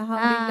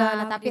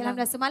 Alhamdulillah. Tapi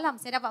alhamdulillah semalam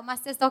saya dapat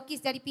master stokis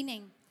dari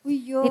Penang.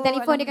 Dia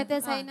telefon dia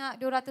kata saya nak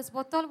 200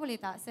 botol boleh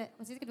tak?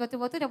 Maksudnya 200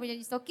 botol dah boleh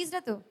jadi stokis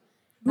dah tu.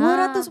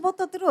 200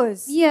 botol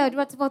terus? Ya,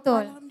 200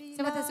 botol. Alhamdulillah.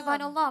 Saya kata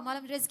subhanallah,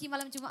 malam rezeki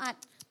malam Jumaat.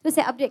 Terus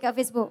saya update kat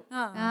Facebook.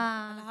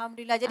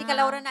 Alhamdulillah. Jadi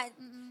kalau orang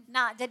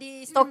nak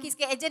jadi stokis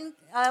ke ejen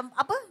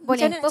apa?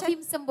 Boleh.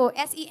 Perfume Sembo,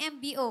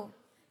 SEMBO.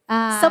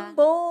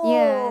 Sembo.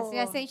 Ya, saya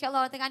rasa insyaAllah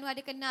orang Terengganu ada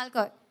kenal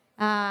kot.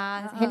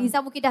 Heliza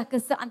mungkin dah ke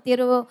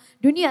seantero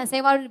dunia.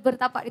 Saya baru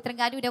bertapak di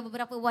Terengganu dan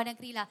beberapa buah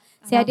negeri lah.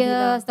 Saya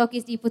ada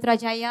stokis di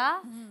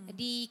Putrajaya,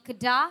 di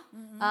Kedah,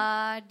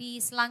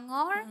 di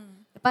Selangor,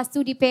 lepas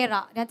tu di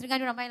Perak dan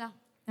Terengganu ramai lah.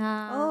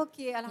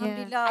 Okey,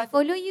 alhamdulillah. I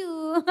follow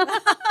you.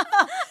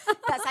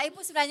 Tak, saya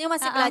pun sebenarnya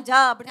masih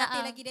belajar,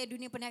 berlatih lagi dari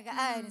dunia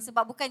perniagaan.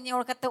 Sebab bukannya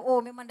orang kata, oh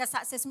memang dah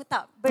sukses semua,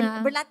 tak.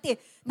 Berlatih.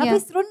 Tapi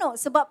seronok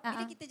sebab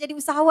bila kita jadi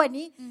usahawan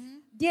ni,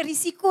 dia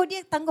risiko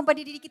dia tanggung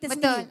pada diri kita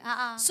sendiri.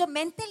 So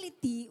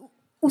mentality,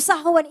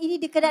 usahawan ini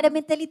dia kena ada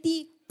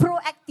mentality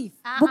proaktif,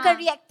 bukan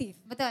reaktif.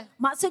 Betul.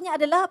 Maksudnya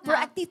adalah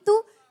proaktif tu,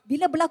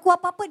 bila berlaku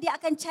apa-apa, dia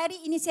akan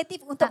cari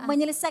inisiatif untuk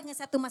menyelesaikan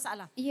satu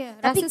masalah. Ya,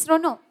 rasa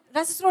seronok.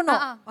 Rasa seronok.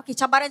 Okey,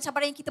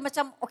 cabaran-cabaran yang kita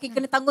macam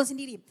kena tanggung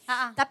sendiri.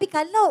 Tapi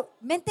kalau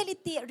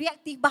mentality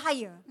reaktif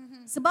bahaya.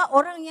 Sebab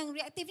orang yang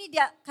reaktif ni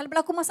dia kalau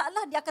berlaku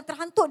masalah dia akan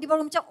terhantuk, dia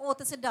baru macam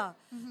tersedar.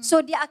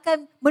 So dia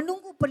akan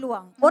menunggu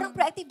peluang. Orang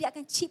proaktif dia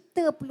akan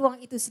cipta peluang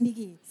itu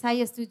sendiri.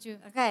 Saya setuju.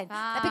 Kan?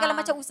 Tapi kalau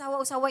macam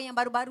usahawan-usahawan yang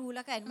baru-baru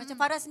lah kan. Macam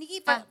Farah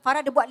sendiri,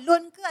 Farah ada buat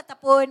loan ke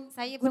ataupun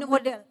saya guna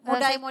modal?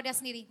 Saya modal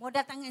sendiri.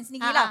 Modal tangan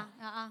sendirilah.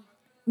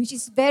 Which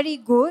is very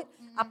good.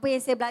 Apa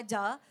yang saya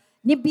belajar.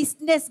 Ni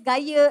bisnes,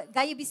 gaya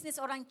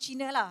bisnes orang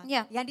Cina lah.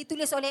 Yang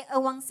ditulis oleh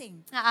Wang Seng.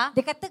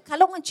 Dia kata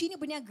kalau orang Cina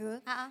berniaga,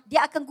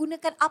 dia akan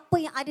gunakan apa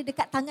yang ada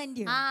dekat tangan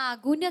dia.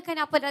 Gunakan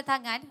apa dalam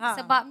tangan.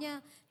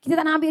 Sebabnya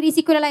kita tak nak ambil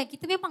risiko dalam lain.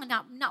 Kita memang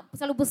nak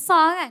selalu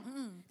besar kan.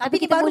 Tapi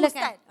kita baru mulakan.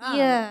 start.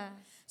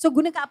 So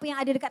gunakan apa yang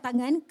ada dekat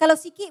tangan. Kalau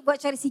sikit, buat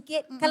cari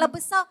sikit. Kalau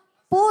besar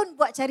pun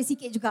buat cari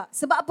sikit juga.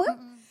 Sebab apa?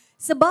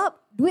 Sebab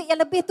duit yang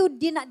lebih tu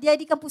dia nak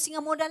jadikan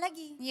pusingan modal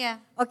lagi.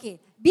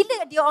 Okey.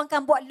 Bila dia orang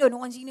akan buat loan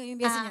orang Cina ni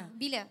biasanya?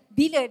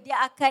 Bila dia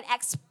akan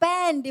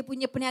expand dia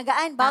punya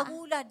perniagaan,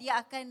 barulah dia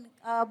akan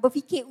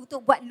berfikir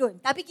untuk buat loan.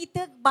 Tapi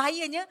kita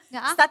bahayanya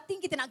starting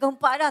kita nak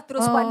gempak dah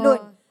terus buat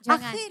loan.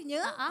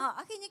 Akhirnya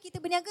kita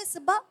berniaga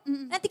sebab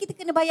nanti kita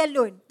kena bayar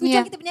loan.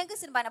 Tujuan kita berniaga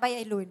sebab nak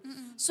bayar loan.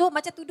 So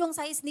macam tudung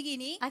saya sendiri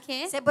ni,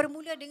 saya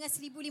bermula dengan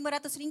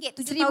RM1,500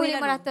 7 tahun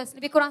lalu. RM1,500.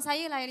 Lebih kurang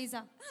saya lah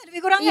Eliza.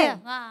 Lebih kurang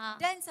kan?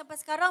 Dan sampai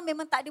sekarang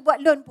memang tak ada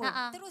buat loan pun.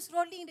 Terus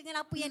rolling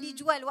dengan apa yang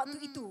dijual waktu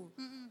itu.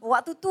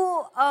 Waktu tu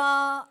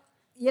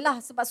yelah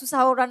sebab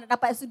susah orang nak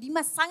dapat, so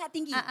demand sangat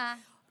tinggi.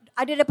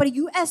 Ada daripada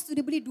US tu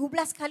dia beli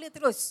 12 kala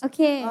terus.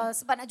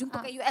 Sebab nak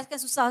jumpa kat US kan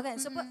susah kan.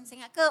 So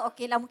saya ingat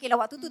okeylah mungkinlah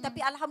waktu tu. Tapi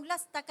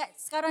Alhamdulillah setakat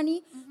sekarang ni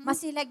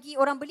masih lagi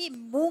orang beli.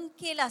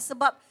 Mungkinlah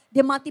sebab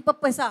dia multi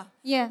purpose lah.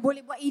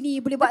 Boleh buat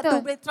ini, boleh buat tu,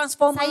 boleh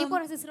transformer. Saya pun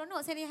rasa seronok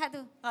saya lihat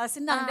tu.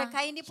 Senang dan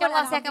kain dia pun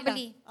InsyaAllah saya akan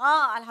beli.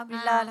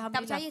 Alhamdulillah.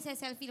 Tak percaya saya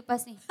selfie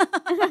lepas ni.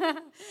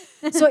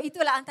 So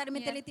itulah antara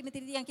mentaliti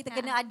yang kita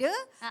kena ada.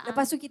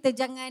 Lepas tu kita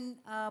jangan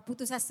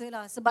putus asa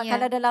lah. Sebab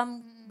kalau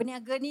dalam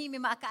berniaga ni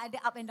memang akan ada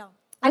up and down.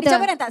 Ada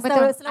cabaran tak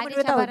selama 2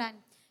 tahun?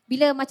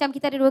 Bila macam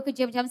kita ada 2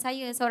 kerja, macam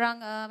saya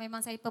seorang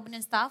memang saya permanent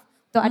staff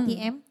untuk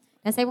RTM.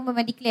 Dan saya pun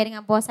memang declare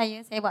dengan bos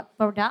saya buat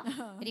produk.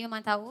 Jadi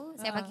memang tahu,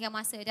 saya bagikan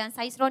masa. Dan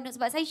saya seronok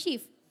sebab saya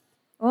shift.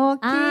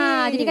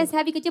 Jadi kan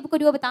saya habis kerja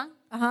pukul 2 petang.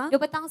 2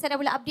 petang saya dah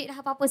boleh update dah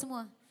apa-apa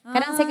semua.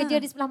 Kadang saya kerja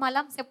di sebelah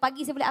malam,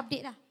 pagi saya boleh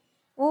update dah.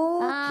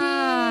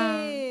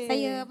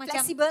 Saya macam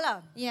fleksibel lah.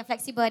 Ya,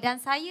 fleksibel.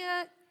 Dan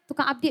saya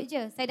tukang update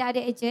je. Saya dah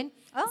ada ejen.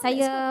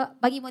 Saya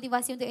bagi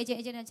motivasi untuk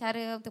ejen-ejen dan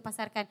cara untuk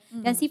pasarkan.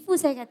 Dan Sifu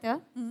saya kata,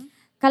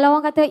 kalau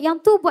orang kata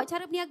yang tu buat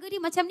cara berniaga dia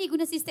macam ni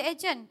guna sistem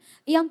ejen.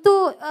 Yang tu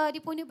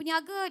dia punya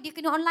berniaga dia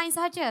kena online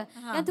sahaja.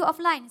 Yang tu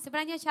offline.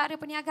 Sebenarnya cara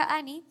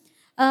perniagaan ni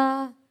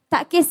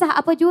tak kisah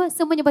apa jua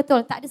semuanya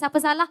betul. Tak ada siapa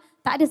salah,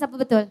 tak ada siapa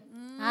betul.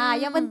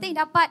 Yang penting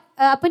dapat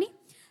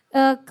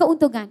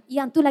keuntungan.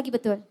 Yang tu lagi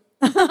betul.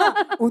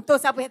 Untuk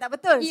siapa yang tak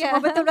betul?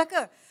 Semua betul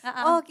belaka.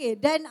 Okey,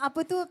 dan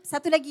apa tu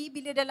satu lagi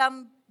bila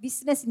dalam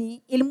bisnes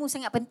ni ilmu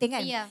sangat penting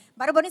kan.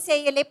 Baru-baru ni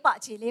saya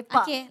lepak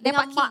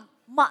dengan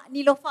Mak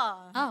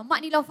Nilofa. Mak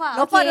Nilofa.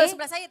 Lofa duduk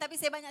sebelah saya tapi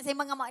saya banyak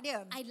sembang dengan mak dia.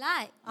 I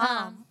like.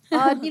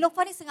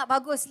 Nilofa ni sangat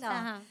bagus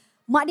lah.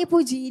 Mak dia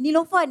puji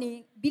Nilofa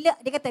ni bila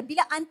dia kata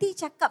bila aunty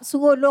cakap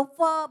suruh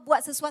Lofa buat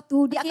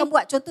sesuatu dia akan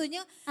buat.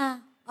 Contohnya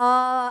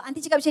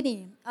aunty cakap macam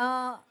ni.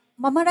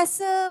 Mama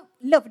rasa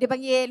Love, dia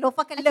panggil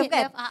Lofa kan, Love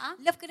kan?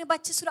 Love kena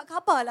baca surat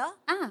khabar lah.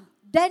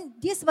 Dan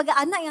dia sebagai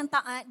anak yang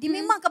taat, dia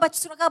memang akan baca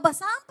surat khabar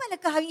sampailah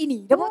ke hari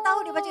ini. Dia baru tahu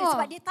dia baca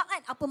sebab dia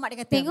taat apa mak dia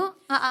kata. Tengok.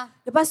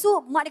 Lepas tu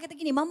mak dia kata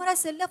gini, Mama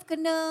rasa Love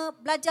kena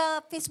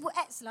belajar Facebook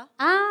ads lah.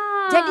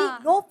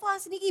 Jadi Lofa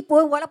sendiri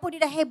pun walaupun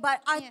dia dah hebat,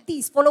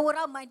 artis,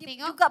 follower ramai, dia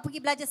juga pergi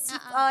belajar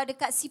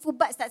dekat Seafood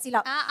Buds tak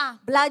silap.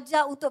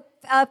 Belajar untuk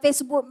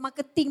Facebook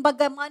marketing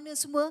bagaimana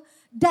semua.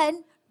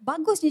 Dan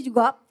bagusnya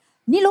juga,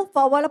 ni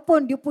Lofa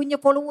walaupun dia punya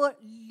follower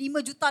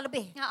 5 juta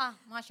lebih.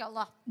 Masya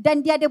Allah.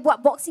 Dan dia ada buat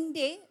Boxing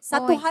Day,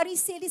 satu hari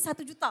sale dia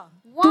 1 juta.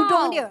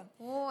 Tudung dia.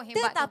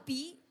 Hebat.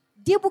 Tetapi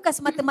dia bukan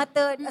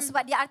semata-mata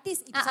sebab dia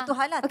artis, itu satu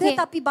hal lah.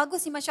 Tetapi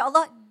bagus ni Masya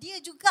Allah,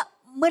 dia juga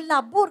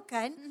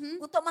melaburkan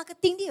untuk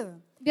marketing dia.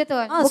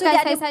 Betul. So Bukan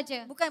dia saya ada, saja.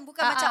 Bukan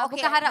macam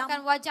bukan harapkan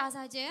wajah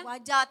saja.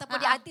 Wajah ataupun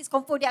dia artis,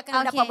 confirm dia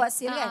akan dapat buat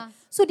sale kan.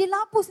 So dia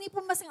lapus ni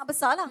pun sangat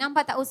besar lah.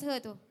 Nampak tak usaha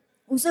tu?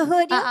 Usaha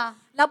dia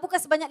laburkan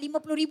sebanyak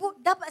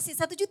 50,000, dapat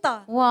sale 1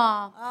 juta.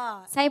 Wah.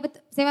 Saya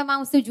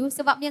memang setuju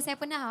sebabnya saya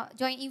pernah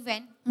join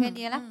event dengan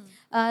dia lah.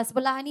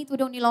 Sebelah ni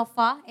tudung ni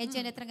Lofa,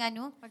 ejen dari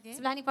Terengganu.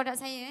 Sebelah ni produk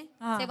saya.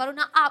 Saya baru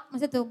nak up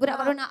masa tu, budak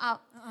baru nak up.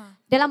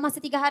 Dalam masa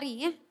 3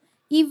 hari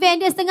event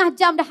dia setengah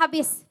jam dah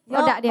habis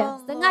produk dia.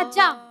 Setengah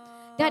jam.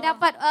 Dah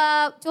dapat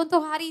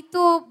contoh hari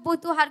tu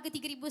butuh harga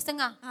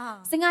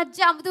 3,500. Setengah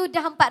jam tu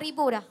dah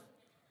 4,000 dah.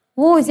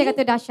 Saya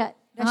kata dahsyat.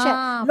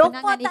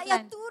 Lofa tak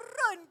payah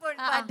turun pun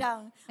padang.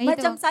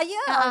 Macam saya,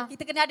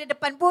 kita kena ada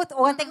depan booth,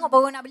 orang tengok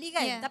baru nak beli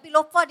kan. Tapi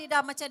Lofa dia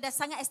dah macam dah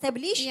sangat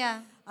established.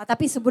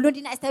 Tapi sebelum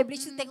dia nak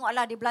establish tu,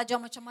 tengoklah dia belajar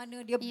macam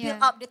mana, dia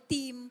build up the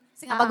team.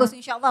 Sangat bagus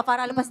insyaAllah.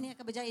 Farah lepas ni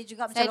akan berjaya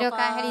juga macam Lofa. Saya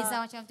doakan Heliza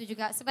macam tu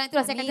juga. Sebenarnya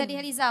itulah saya kata tadi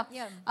Heliza.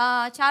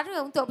 Cara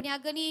untuk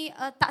berniaga ni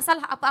tak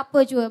salah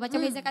apa-apa juga. Macam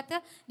Heliza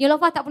kata, ni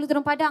Lofa tak perlu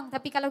turun padang.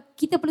 Tapi kalau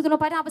kita perlu turun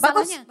padang, apa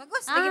salahnya?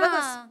 Bagus, lagi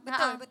bagus.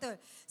 Betul.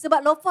 Sebab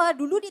Lofa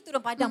dulu dia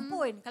turun padang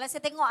pun. Kalau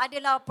saya tengok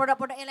adalah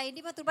produk-produk yang lain,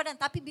 dia memang turun padang.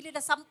 Tapi bila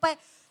dah sampai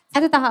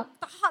satu tahap,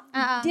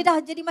 dia dah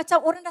jadi macam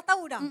orang dah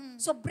tahu dah.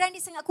 So brand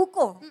dia sangat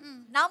kukuh.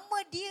 Nama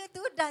dia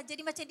tu dah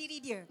jadi macam diri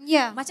dia.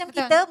 Macam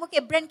betul. Kita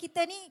mungkin brand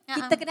kita ni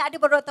kita kena ada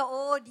baru tahu,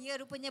 oh dia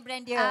rupanya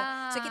brand dia.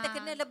 So kita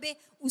kena lebih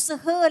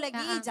usaha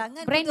lagi,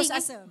 jangan putus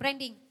asa.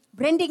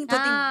 Branding tu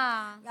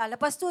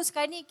lepas tu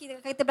sekarang ni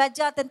kita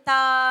belajar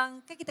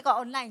tentang, kan kita kat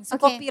online. So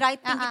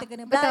copywriting kita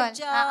kena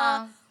belajar.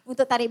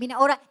 Untuk tarik minat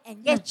orang,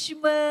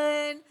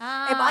 engagement.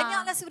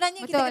 Banyaklah sebenarnya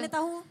kita kena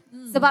tahu.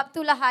 Sebab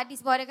itulah hadis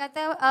bahawa dia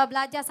kata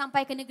belajar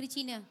sampai ke negeri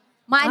China.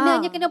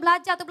 Maknanya kena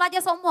belajar tu belajar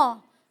semua.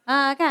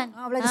 Kan?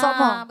 Belajar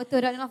semua. Betul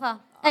Dr.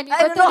 Lofa.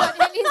 Betul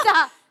Dr. Elisa.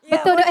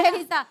 Betul Dr.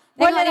 Elisa.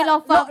 Tengok ni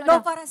Lofa.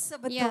 Lofa rasa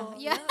betul.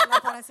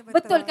 Lofa rasa betul.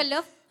 Betul ke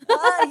Love?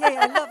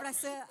 Love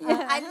rasa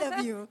I love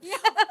you.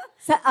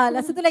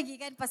 Satu lagi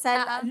kan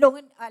pasal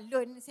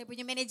loan, saya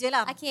punya manager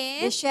lah.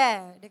 Dia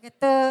share. Dia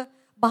kata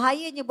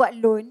bahayanya buat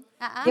loan,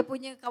 dia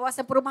punya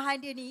kawasan perumahan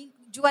dia ni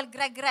jual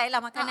gerai-gerai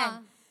lah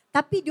makanan.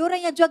 Tapi diorang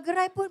yang jual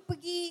gerai pun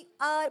pergi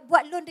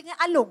buat loan dengan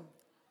alung.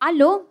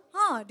 Alung?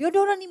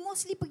 Diorang ni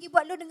mostly pergi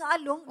buat loan dengan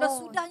alung dan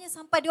sudahnya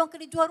sampai diorang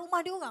kena jual rumah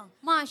diorang.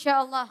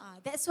 Masya Allah.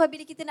 That's why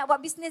bila kita nak buat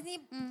bisnes ni,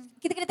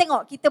 kita kena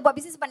tengok kita buat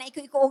bisnes sebab nak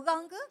ikut-ikut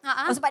orang ke?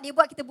 Sebab dia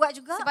buat, kita buat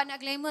juga. Sebab nak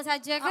glamour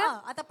saja ke?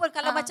 Ataupun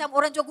kalau macam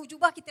orang jual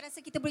jubah, kita rasa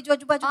kita boleh jual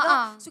jubah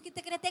juga. So kita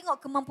kena tengok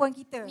kemampuan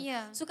kita.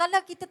 So kalau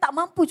kita tak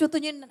mampu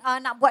contohnya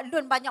nak buat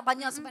loan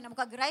banyak-banyak sebab nak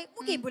buka gerai,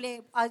 mungkin boleh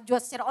jual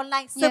secara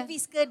online,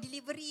 servis ke,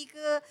 delivery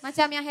ke.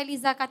 Macam yang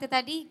Heliza kata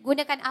tadi,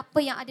 gunakan apa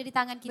yang ada di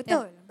tangan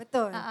kita.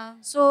 Betul.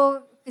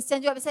 So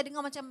kesian juga saya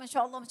dengar macam Masya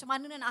Allah, macam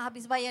mana nak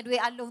habis bayar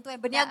duit alung tu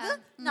berniaga,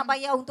 nak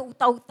bayar untuk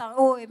hutang-hutang.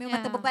 Memang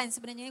terbeban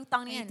sebenarnya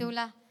hutang ni kan.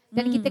 Itulah.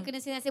 Dan kita kena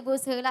sentiasa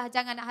berusaha lah.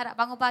 Jangan nak harap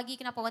bangun pagi,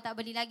 kenapa orang tak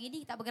beli lagi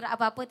ni, tak bergerak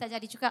apa-apa, tak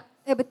jadi juga.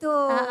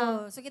 Betul.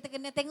 So kita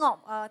kena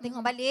tengok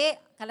balik.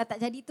 Kalau tak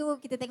jadi tu,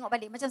 kita tengok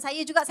balik. Macam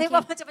saya juga, saya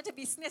buat macam-macam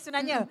bisnes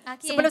sebenarnya.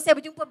 Sebelum saya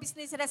berjumpa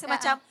bisnes, saya rasa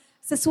macam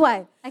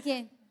sesuai.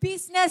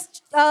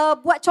 Bisnes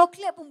buat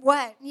coklat pun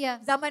buat.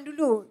 Zaman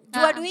dulu.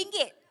 Jual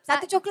RM2.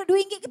 Satu coklat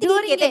RM2 ke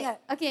RM3 tengok.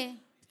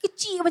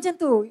 Kecil macam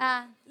tu.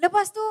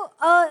 Lepas tu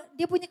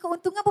dia punya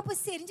keuntungan berapa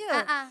sen je.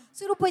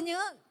 So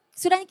rupanya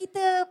sebenarnya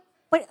kita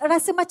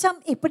rasa macam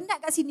penat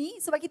kat sini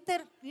sebab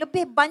kita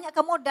lebih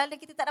banyakkan modal dan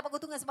kita tak dapat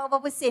keuntungan sebab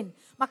berapa sen.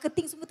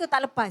 Marketing semua tu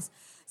tak lepas.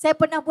 Saya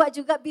pernah buat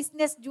juga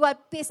bisnes jual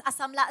paste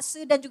asam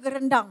laksa dan juga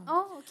rendang.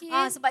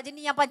 Sebab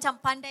jenis yang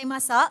macam pandai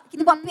masak,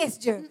 kita buat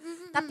paste je.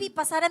 Tapi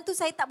pasaran tu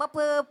saya tak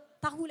berapa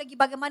tahu lagi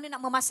bagaimana nak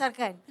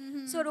memasarkan.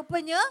 So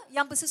rupanya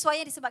yang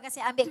bersesuaian disebabkan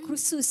saya ambil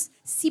kursus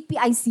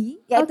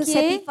CPIC, iaitu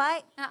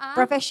Certified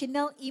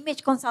Professional Image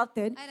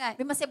Consultant.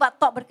 Memang saya buat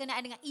talk berkenaan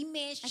dengan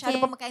image, cara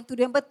pemakaian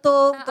tudung yang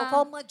betul, untuk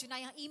formal,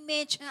 jenayah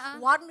image,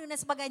 warna dan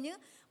sebagainya.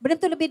 Benda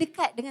tu lebih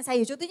dekat dengan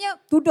saya. Contohnya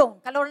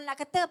tudung. Kalau orang nak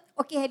kata,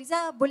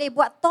 Heliza boleh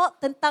buat talk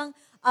tentang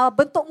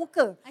bentuk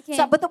muka.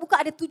 So bentuk muka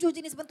ada 7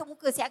 jenis bentuk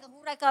muka. Saya akan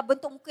huraikan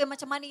bentuk muka yang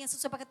macam mana yang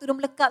sesuai pakai tudung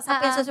melekat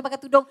sampai yang sesuai pakai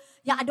tudung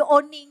yang ada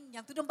awning,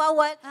 yang tudung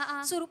bawal.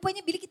 So rupanya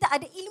bila kita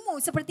ada ilmu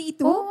seperti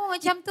itu,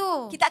 macam tu.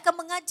 Kita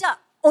akan mengajak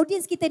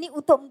audience kita ni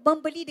untuk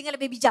membeli dengan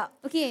lebih bijak.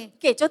 Okey.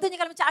 Okay, contohnya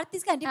kalau macam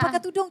artis kan, dia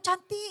pakai tudung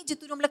cantik je,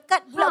 tudung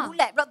melekat,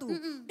 bulat-bulat pula tu.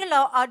 Dia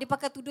lah dia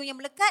pakai tudung yang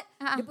melekat,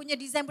 dia punya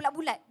design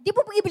bulat-bulat. Dia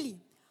pun pergi beli.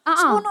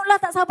 Seronoklah,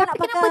 tak sabar nak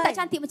pakai. Tapi kenapa tak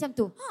cantik macam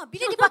tu?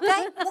 Bila dia pakai,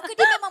 muka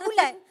dia memang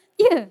bulat.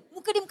 Ya.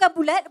 Muka dia bukan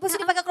bulat, lepas tu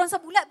dia pakai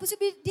kerongsang bulat, lepas tu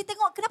dia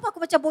tengok kenapa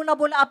aku macam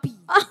bola-bola api.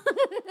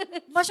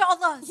 Masya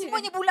Allah,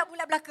 semuanya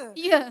bulat-bulat belaka.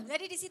 Ya.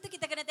 Jadi di situ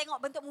kita kena tengok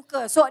bentuk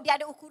muka. So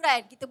dia ada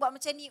ukuran, kita buat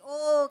macam ni.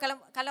 Oh,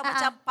 kalau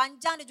macam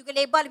panjang dan juga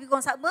lebar lebih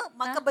kurang sama,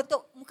 maka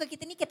bentuk muka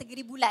kita ni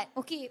kategori bulat.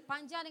 Okey,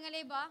 panjang dengan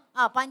lebar.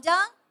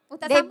 Panjang,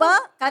 tak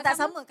lebar, sama. kalau tak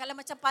sama. Kalau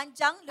macam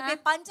panjang, lebih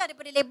panjang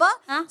daripada lebar,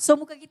 so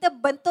muka kita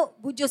bentuk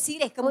bujur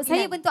sirih kemungkinan.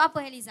 Saya bentuk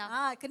apa, Eliza?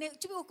 Kena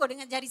cuba ukur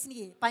dengan jari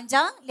sendiri.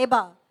 Panjang,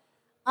 lebar.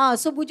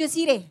 So bujur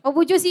sirih. Oh,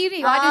 bujur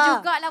sirih. Ada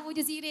jugalah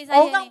bujur sirih saya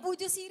Orang ni.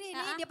 bujur sirih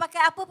ni dia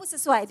pakai apa pun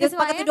sesuai. Dia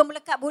pakai tudung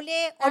melekat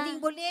boleh, ording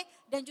boleh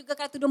dan juga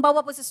kalau tudung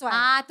bawah pun sesuai.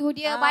 Tu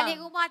dia balik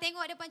rumah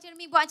tengok depan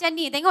cermin buat macam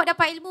ni. Tengok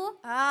dapat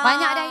ilmu.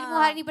 Banyak dah ilmu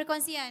hari ni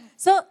perkongsian.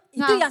 So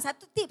itu yang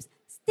satu tips.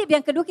 Tip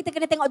yang kedua, kita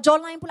kena tengok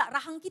jawline pula,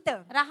 rahang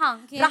kita.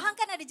 Rahang, okay. Rahang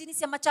kan ada jenis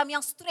yang macam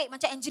yang straight,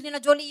 macam Angelina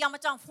Jolie yang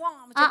macam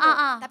fuang macam tu.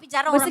 Tapi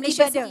jarang orang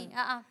Malaysia ada.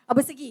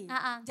 Bersegi.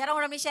 Jarang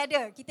orang Malaysia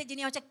ada. Kita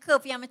jenis macam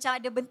curve yang macam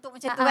ada bentuk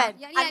macam tu kan.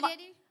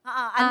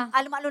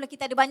 Maklumlah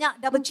kita ada banyak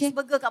double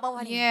cheeseburger kat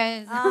bawah ni.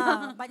 Yes.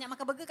 Banyak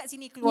makan burger kat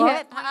sini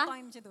keluar kan.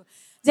 Macam tu.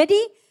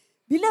 Jadi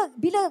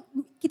bila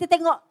kita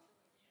tengok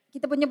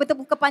kita punya bentuk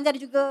muka panjang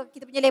dan juga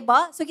kita punya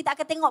lebar, so kita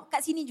akan tengok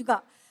kat sini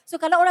juga. So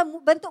kalau orang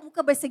bentuk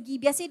muka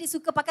bersegi, biasanya dia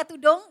suka pakai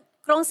tudung,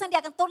 kerongsang dia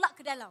akan tolak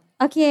ke dalam.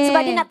 Okay.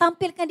 Sebab dia nak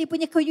tampilkan dia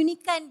punya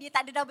keunikan, dia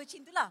tak ada double chin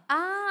tu lah.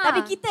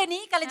 Tapi kita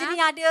ni kalau jenis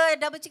yang ada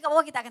double chin kat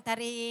bawah, kita akan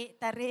tarik,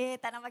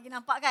 tak nak bagi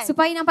nampak kan.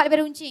 Supaya nampak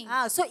lebih runcing.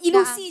 So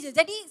ilusi je.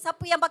 Jadi siapa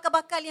yang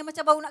bakal-bakal yang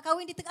macam baru nak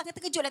kahwin, dia akan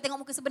terkejut lah tengok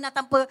muka sebenar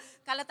tanpa,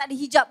 kalau tak ada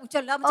hijab, macam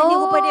ni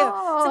rupa dia.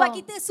 Sebab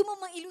kita semua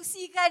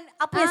mengilusikan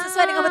apa yang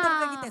sesuai dengan bentuk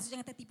muka kita. So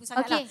jangan tertipu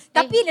sangat lah.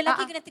 Tapi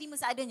lelaki kena terima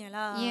seadanya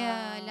lah.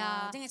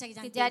 Yalah. Jangan cari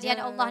cantik kejadian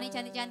je. Allah ni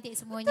cantik-cantik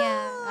semuanya.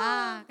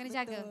 Kena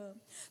jaga.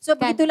 So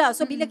begitulah.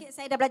 So bila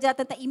saya dah belajar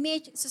tentang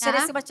image, so saya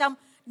rasa macam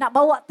nak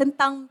bawa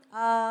tentang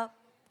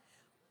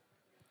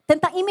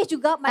image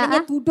juga,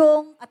 maknanya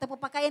tudung ataupun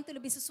pakaian tu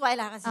lebih sesuai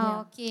lah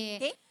rasanya.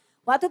 Okay.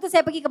 Waktu tu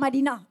saya pergi ke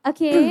Madinah.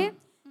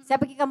 Saya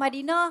pergi ke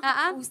Madinah,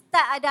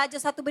 ustaz ada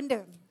ajar satu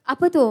benda.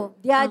 Apa tu?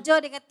 Dia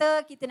ajar, dia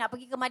kata kita nak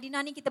pergi ke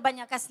Madinah ni, kita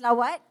banyakkan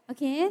selawat.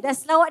 Dan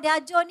selawat dia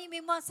ajar ni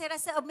memang saya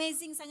rasa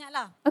amazing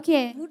sangatlah.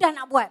 Mudah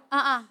nak buat.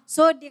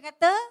 So dia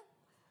kata,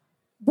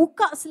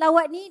 buka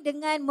selawat ni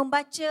dengan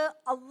membaca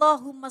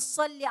Allahumma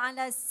salli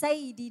ala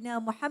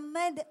Sayyidina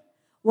Muhammad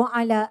wa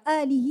ala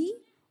alihi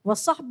wa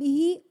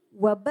sahbihi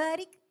wa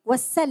barik wa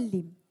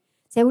sallim.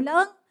 Saya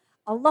ulang.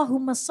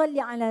 Allahumma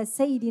salli ala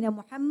Sayyidina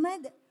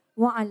Muhammad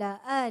wa ala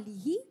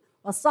alihi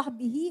wa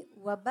sahbihi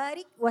wa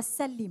barik wa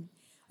sallim.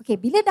 Okey,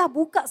 bila dah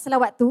buka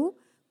selawat tu,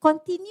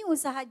 continue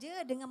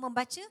sahaja dengan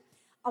membaca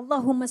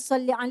Allahumma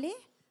salli alaih,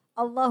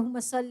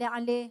 Allahumma salli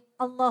alaih,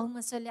 Allahumma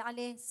salli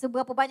alaih,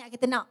 seberapa banyak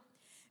kita nak.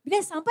 Bila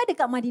sampai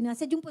dekat Madinah,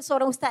 saya jumpa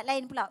seorang ustaz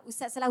lain pula,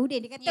 Ustaz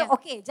Salahuddin. Dia kata,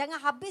 okey, jangan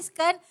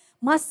habiskan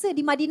masa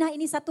di Madinah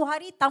ini satu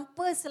hari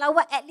tanpa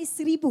selawat at least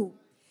 1000.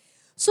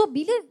 So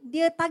bila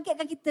dia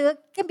targetkan kita,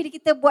 kan bila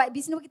kita buat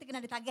bisnes kita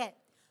kena ada target.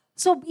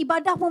 So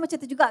ibadah pun macam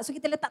tu juga. So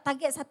kita letak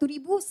target 1000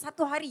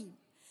 satu hari.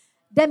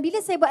 Dan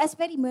bila saya buat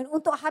eksperimen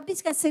untuk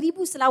habiskan 1000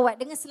 selawat,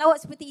 dengan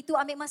selawat seperti itu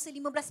ambil masa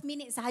 15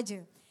 minit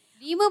sahaja.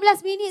 15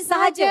 minit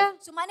sahaja.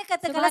 So mana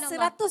katakanlah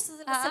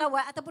 100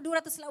 selawat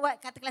ataupun 200 selawat,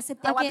 katakanlah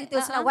setiap waktu itu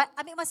selawat,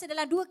 ambil masa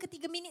dalam 2 ke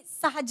 3 minit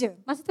sahaja.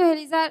 Masa tu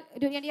Eliza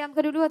duduk yang diam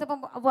ke dulu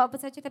ataupun buat apa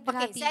saja tapi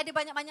berhati? Saya ada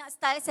banyak-banyak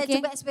style. Saya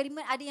cuba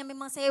eksperimen. Ada yang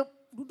memang saya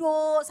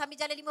duduk sambil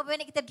jalan 15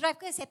 minit, kita drive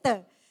ke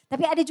settle.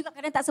 Tapi ada juga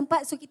kadang tak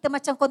sempat, so kita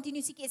macam continue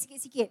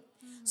sikit.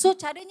 So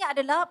caranya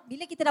adalah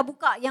bila kita dah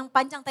buka yang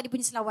panjang tadi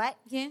punya selawat,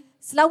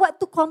 selawat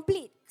tu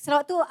complete.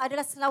 Selawat tu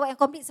adalah selawat yang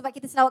komplit sebab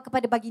kita selawat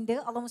kepada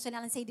baginda, Allahumma salli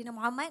ala Sayyidina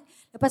Muhammad.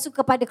 Lepas tu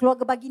kepada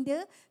keluarga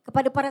baginda,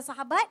 kepada para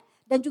sahabat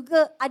dan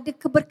juga ada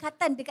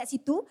keberkatan dekat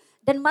situ.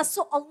 Dan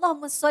masuk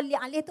Allahumma salli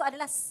alaih tu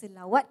adalah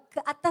selawat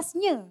ke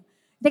atasnya.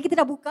 Dan kita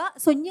dah buka,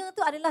 so nya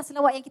tu adalah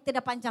selawat yang kita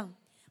dah panjang.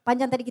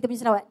 Panjang tadi kita punya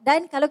selawat.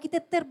 Dan kalau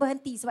kita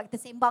terberhenti sebab kita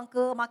sembang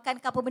ke, makan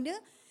ke apa benda,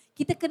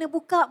 kita kena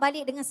buka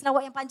balik dengan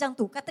selawat yang panjang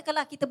tu.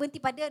 Katakanlah kita berhenti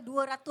pada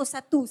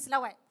 201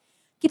 selawat.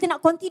 Kita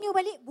nak continue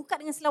balik, buka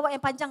dengan selawat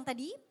yang panjang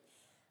tadi.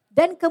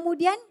 Dan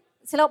kemudian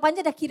selawat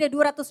panjang dah kira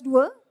 202,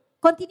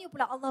 continue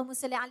pula Allahumma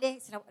salli alaih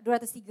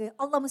 203,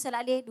 Allahumma salli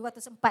alaih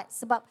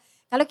 204. Sebab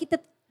kalau kita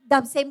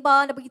dah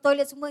sembang, dah pergi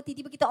toilet semua,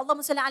 tiba-tiba kita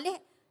Allahumma salli alaih,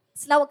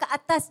 selawat ke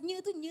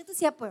atasnya tu, nya tu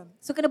siapa?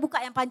 So kena buka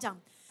yang panjang.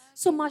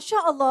 So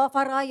Masya Allah,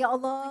 Farah, ya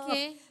Allah.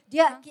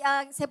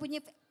 Saya punya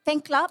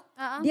fan club,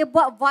 dia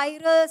buat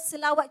viral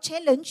selawat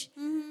challenge.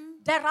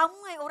 Dan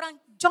ramai orang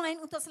join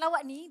untuk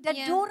selawat ni. Dan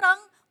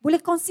diorang boleh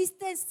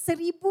konsisten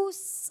 1000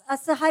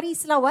 sehari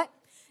selawat.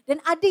 Dan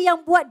ada yang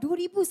buat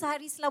 2000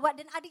 sehari selawat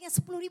dan ada yang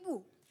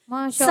 10,000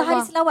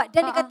 sehari selawat.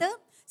 Dan dia kata,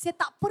 Saya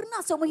tak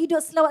pernah seumur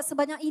hidup selawat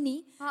sebanyak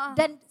ini.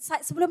 Dan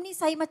sebelum ni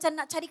saya macam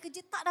nak cari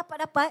kerja tak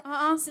dapat-dapat.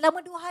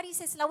 Selama 2 hari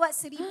saya selawat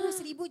 1,000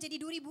 jadi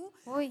 2,000.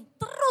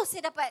 Terus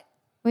saya dapat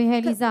Oi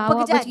Heliza,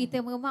 awak pekerjaan. bercerita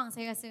memang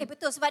saya rasa.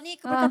 Betul, sebab ni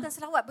keberkatan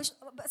selawat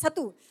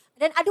satu.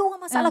 Dan ada orang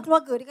masalah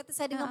keluarga. Dia kata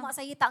saya dengan mak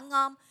saya tak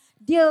ngam.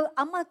 Dia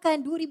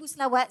amalkan 2,000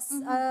 selawat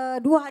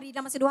 2 hari,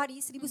 dalam masa 2 hari,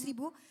 1,000.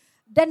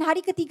 Dan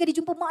hari ketiga dia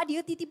jumpa mak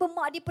dia, tiba-tiba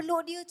mak dia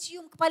peluk dia,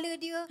 cium kepala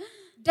dia.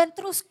 Dan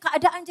terus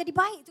keadaan jadi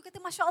baik. Tu kata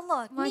Masya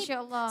Allah.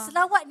 Masya Allah.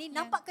 Selawat ni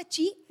nampak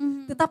kecil,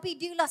 tetapi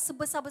dialah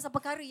sebesar-besar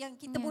perkara yang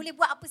kita boleh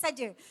buat apa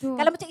saja.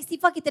 Kalau macam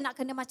istighfar kita nak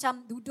kena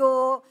macam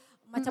duduk,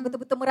 macam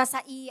betul-betul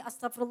merasai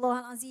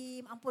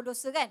astagfirullahalazim, ampun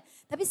dosa kan.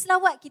 Tapi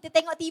selawat, kita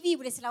tengok TV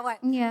boleh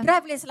selawat.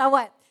 Drive boleh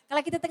selawat.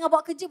 Kalau kita tengah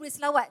buat kerja boleh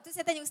selawat. Tu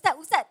saya tanya Ustaz,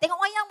 tengok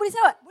wayang boleh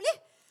selawat? Boleh?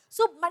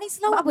 So maknanya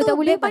selawat apa tak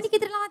boleh? Maknanya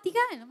kita dalam hati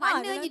kan?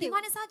 Maknanya di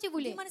mana saja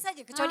boleh. Di mana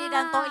saja. Kecuali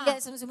dalam toilet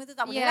semua tu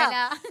tak boleh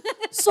lah.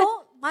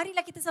 So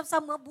marilah kita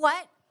sama-sama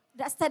buat.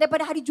 Start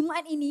daripada hari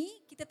Jumaat ini,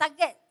 kita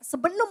target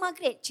sebelum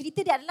maghrib.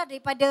 Cerita dia adalah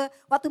daripada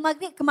waktu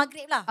maghrib ke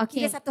maghrib lah.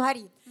 Kira 1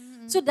 hari.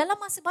 So dalam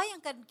masa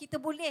bayangkan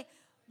kita boleh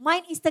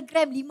main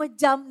Instagram 5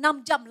 jam,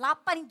 6 jam,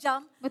 8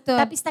 jam.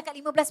 Betul. Tapi setakat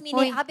 15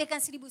 minit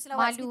habiskan 1,000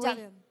 selawat sekejap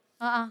je.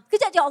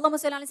 Kejap je Allahumma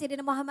salli ala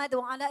sayyidina Muhammad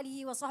wa ala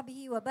alihi wa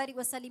sahbihi wa barik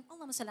wa sallim.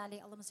 Allahumma salli alaihi,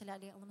 Allahumma salli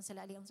alaihi, Allahumma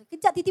salli alaihi.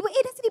 Kejap tiba-tiba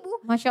dah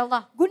 1,000. Masya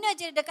Allah. Guna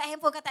je dekat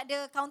handphone kan tak ada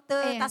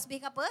counter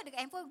tasbih ke apa, dekat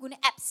handphone guna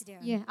apps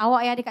dia.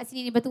 Awak yang ada kat sini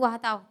ni bertuah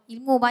tau.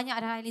 Ilmu banyak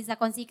dah Eliza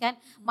kongsikan.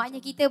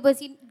 Maknanya kita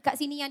kat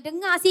sini yang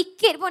dengar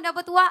sikit pun dah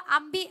bertuah,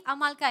 ambil,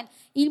 amalkan.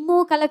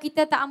 Ilmu kalau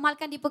kita tak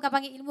amalkan dia bukan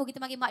panggil ilmu,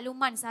 kita panggil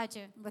makluman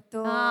sahaja.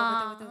 Betul.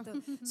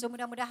 So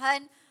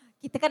mudah-mudahan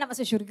kita kan nak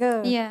masuk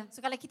syurga.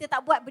 So kalau kita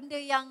tak buat benda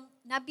yang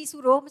Nabi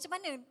suruh, macam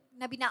mana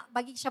Nabi nak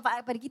bagi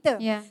syafaat kepada kita?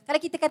 Kalau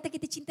kita kata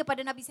kita cinta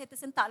pada Nabi, saya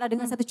tersentaklah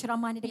dengan satu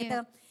ceramah ni.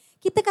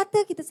 Dia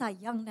kata kita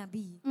sayang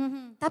Nabi.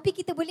 Tapi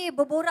kita boleh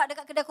berborak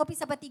dekat kedai kopi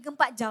sampai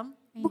 3-4 jam.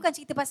 Bukan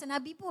cerita pasal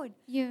Nabi pun.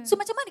 So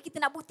macam mana kita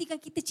nak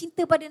buktikan kita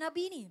cinta pada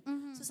Nabi ni?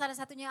 So salah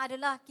satunya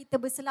adalah kita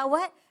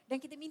berselawat dan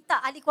kita minta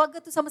ahli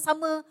keluarga tu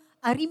sama-sama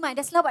remind.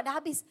 Dah selawat dah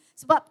habis.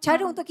 Sebab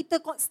cara untuk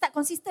kita start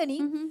konsisten ni,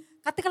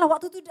 katakanlah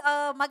waktu tu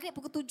maghrib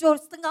pukul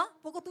 7.30,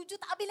 pukul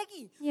 7 tak habis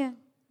lagi.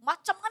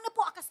 Macam mana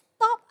pun akan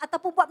stop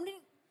ataupun buat benda,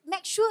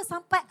 make sure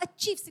sampai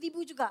achieve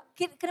 1,000 juga.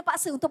 Kena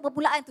paksa untuk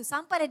permulaan tu.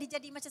 Sampai dah dia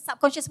jadi macam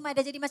subconscious mind,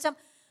 dah jadi macam,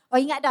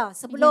 ingat dah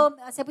sebelum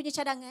saya punya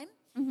cadangan,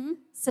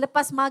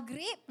 selepas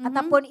maghrib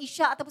ataupun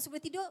isyak ataupun sebelum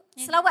tidur,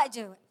 selawat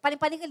je.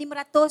 Paling-paling ke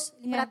 500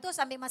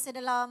 ambil masa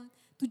dalam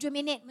 7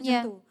 minit macam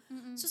tu.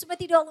 So sebelum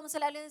tidur, Allahumma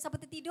salli ala sampai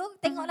tertidur,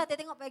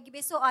 tengok pagi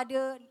besok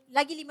ada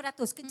lagi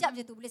 500. Kejap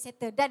je tu boleh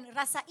settle. Dan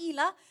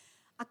rasailah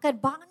akan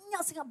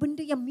banyak sangat benda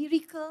yang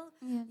miracle,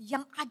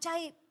 yang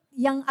ajaib,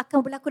 yang akan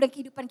berlaku dalam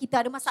kehidupan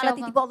kita. Ada masalah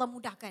tiba-tiba Allah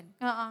mudahkan.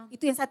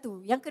 Itu yang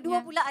satu. Yang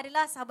kedua pula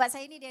adalah sahabat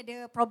saya ni dia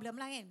ada problem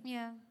lah kan.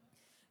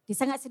 Dia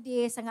sangat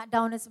sedih, sangat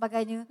down dan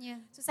sebagainya.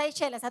 So saya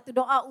share lah satu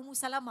doa Ummu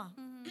Salamah.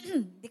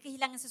 Dia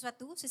kehilangan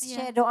sesuatu. So saya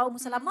share doa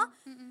Ummu Salamah.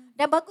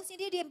 Dan bagusnya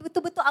dia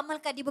betul-betul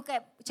amalkan. Dia bukan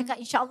cakap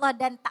insya-Allah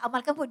dan tak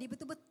amalkan pun. Dia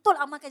betul-betul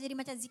amalkan jadi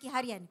macam zikir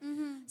harian.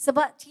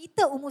 Sebab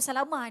cerita Ummu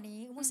Salamah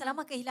ni, Ummu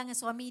Salamah kehilangan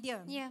suami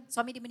dia.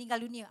 Suami dia meninggal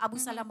dunia, Abu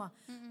Salamah.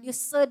 Dia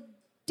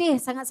sedih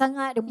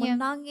sangat-sangat, dia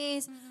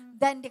menangis.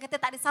 Dan dia kata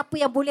tak ada siapa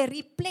yang boleh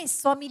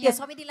replace suami dia.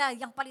 Suami dia lah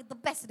yang paling the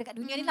best dekat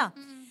dunia ni lah.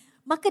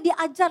 Maka dia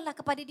ajarlah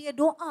kepada dia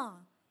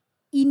doa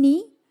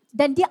ini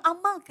dan dia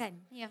amalkan.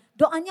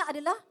 Doanya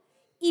adalah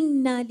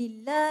inna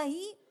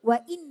lillahi wa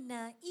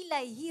inna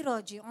ilaihi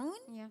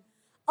raji'un.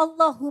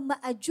 Allahumma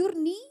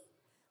ajurni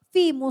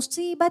fi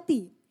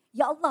musibati.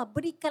 Ya Allah,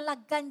 berikanlah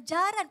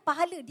ganjaran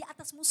pahala di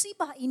atas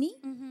musibah ini.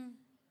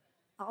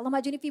 Allahumma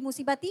ajurni fi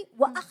musibati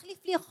wa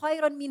akhlif li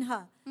khairan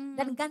minha.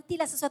 Dan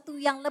gantilah sesuatu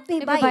yang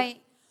lebih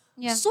baik.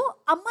 So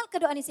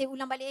amalkan doa ni, saya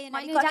ulang balik.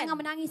 Maknanya jangan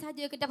menangis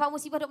saja. Dapat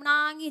musibah duk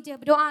menangis je.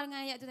 Berdoa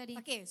dengan ayat tu tadi.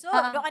 So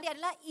doa dia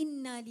adalah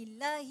inna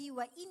lillahi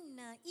wa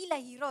inna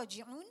ilaihi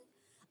raji'un.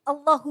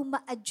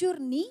 Allahumma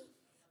ajurni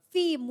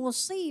fi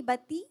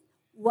musibati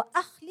wa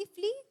akhlif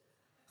li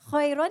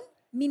khairan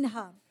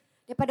minha.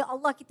 Daripada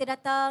Allah kita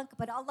datang,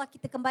 kepada Allah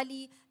kita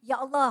kembali. Ya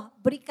Allah,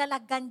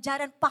 berikanlah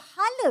ganjaran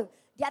pahala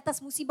di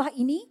atas musibah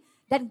ini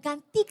dan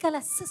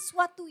gantikanlah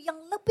sesuatu yang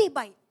lebih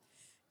baik.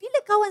 Bila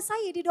kawan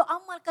saya dia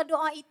amalkan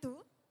doa itu,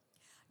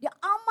 dia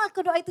amalkan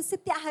doa itu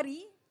setiap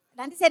hari,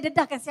 nanti saya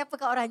dedahkan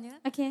siapakah orangnya.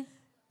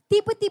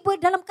 Tiba-tiba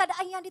dalam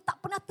keadaan yang dia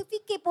tak pernah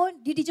terfikir pun,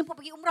 dia dijemput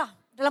pergi umrah.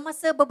 Dalam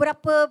masa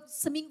beberapa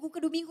seminggu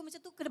ke 2 minggu macam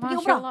tu, kena pergi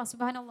umrah. Masya Allah,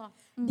 subhanallah.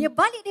 Dia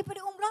balik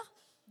daripada umrah,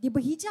 dia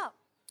berhijab.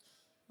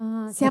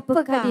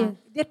 Siapakah dia?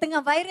 Dia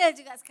tengah viral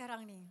juga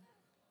sekarang ni.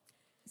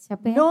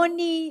 Siapa ya?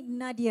 Noni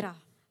Nadira.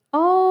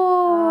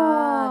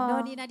 Oh.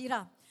 Noni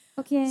Nadira.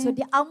 Okay. So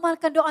dia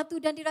amalkan doa tu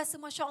dan dia rasa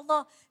Masya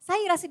Allah.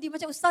 Saya rasa dia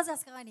macam ustazah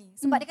sekarang ni.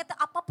 Sebab dia kata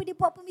apa-apa dia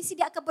buat pun mesti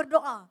dia akan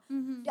berdoa.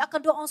 Dia akan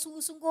doa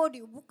sungguh-sungguh.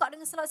 Dia buka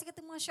dengan selawat. Saya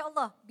kata Masya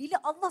Allah. Bila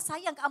Allah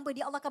sayang ke hamba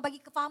dia, Allah akan bagi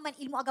kefahaman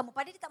ilmu agama.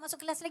 Padahal dia tak masuk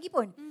kelas lagi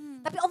pun.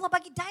 Tapi Allah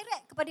bagi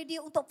direct kepada dia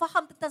untuk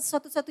faham tentang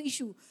satu-satu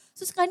isu.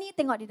 So sekarang ni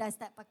tengok dia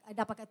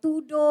dah pakai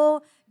tudung.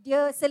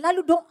 Dia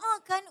selalu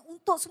doakan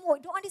untuk semua.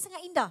 Doa dia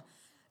sangat indah.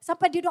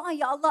 Sampai dia doa,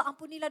 ya Allah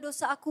ampunilah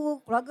dosa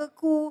aku,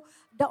 keluargaku,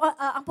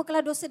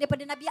 ampunkanlah dosa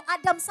daripada Nabi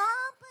Adam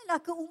sampailah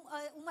ke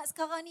umat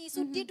sekarang ni. So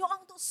dia doa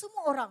untuk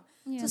semua orang.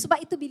 So sebab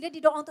itu bila dia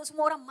doa untuk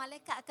semua orang,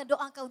 malaikat akan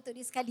doakan untuk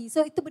dia sekali.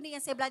 So itu benda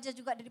yang saya belajar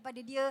juga daripada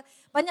dia.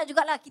 Banyak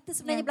jugalah kita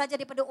sebenarnya belajar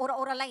daripada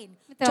orang-orang lain.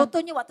 Betul.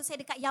 Contohnya waktu saya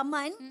dekat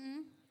Yaman,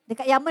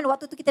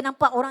 waktu tu kita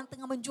nampak orang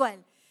tengah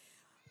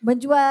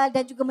menjual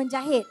dan juga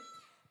menjahit.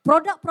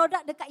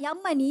 Produk-produk dekat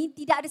Yaman ni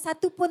tidak ada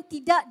satu pun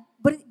tidak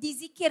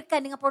dizikirkan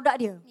dengan produk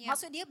dia.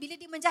 Maksud dia bila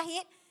dia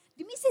menjahit,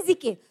 dia mesti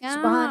zikir.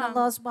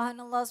 Subhanallah,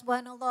 subhanallah,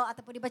 subhanallah.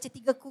 Ataupun dia baca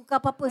 3 ku ke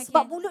apa-apa.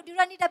 Sebab mulut dia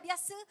ni dah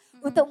biasa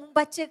untuk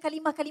membaca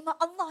kalimah-kalimah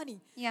Allah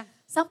ni.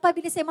 Sampai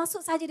bila saya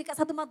masuk sahaja dekat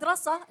satu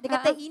madrasah, dia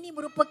kata ini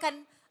merupakan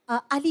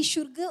ahli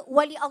syurga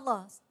wali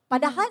Allah.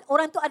 Padahal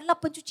orang tu adalah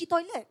pencuci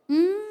toilet.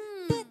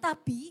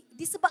 Tetapi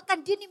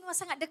disebabkan dia ni memang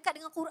sangat dekat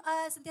dengan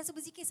Quran, sentiasa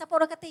berzikir, sampai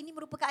orang kata ini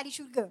merupakan ahli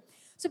syurga.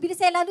 So bila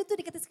saya lalu tu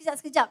dia kata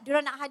sekejap, dia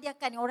orang nak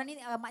hadiahkan. Orang ni,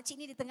 makcik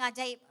ni dia tengah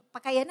jahit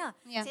pakaian lah.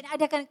 Saya nak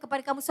hadiahkan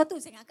kepada kamu sesuatu.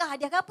 Saya ingatkan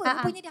hadiahkan apa?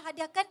 Rupanya dia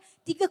hadiahkan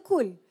 3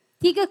 kul.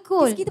 3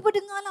 kul. Terus kita pun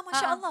dengar lah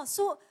Masya Allah.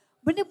 So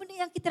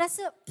benda-benda yang kita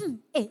rasa,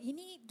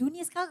 ini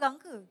dunia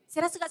sekarang ke?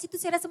 Saya rasa kat situ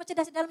saya rasa macam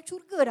dah dalam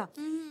syurga dah.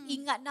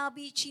 Ingat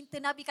Nabi,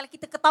 cinta Nabi. Kalau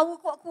kita ketawa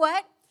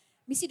kuat-kuat,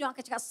 mesti dia akan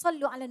cakap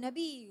sallu ala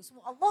nabi,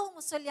 semua Allahumma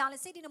salli ala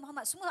sayyidina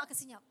Muhammad, semua akan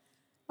senyap.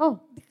 Oh,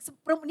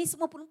 ni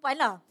semua perempuan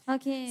lah.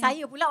 Okay.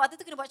 Saya pula waktu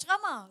tu kena buat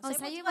ceramah.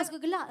 Saya masuk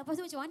gelak. Lepas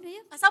tu macam mana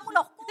ya? Sama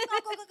lah.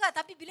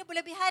 Tapi bila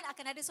berlebihan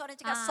akan ada seorang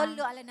cakap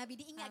sallu ala nabi,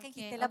 diingatkan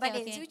kita lah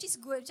balik. So, which is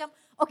good. Macam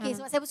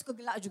sebab saya pun suka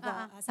gelak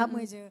juga.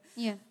 Sama je.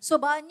 So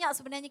banyak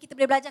sebenarnya kita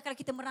boleh belajar kalau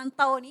kita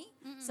merantau ni.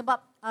 Sebab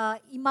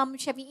Imam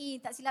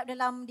Syafi'i tak silap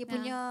dalam dia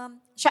punya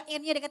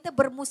syairnya, dia kata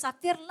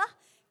bermusafirlah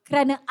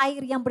kerana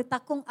air yang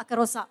bertakung akan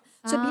rosak.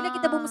 So bila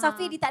kita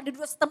bermusafir, dia tak ada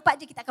duduk setempat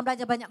je, kita akan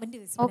belajar banyak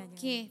benda sebenarnya.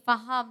 Okey,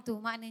 faham tu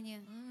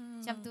maknanya.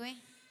 Macam tu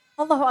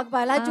Allahu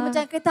Akbar. Laju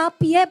macam kereta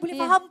api boleh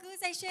faham ke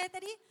saya share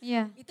tadi?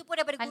 Itu pun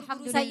daripada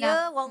guru-guru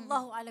saya.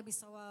 Wallahu a'lam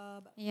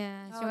bissawab.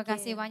 Terima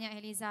kasih banyak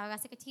Heliza.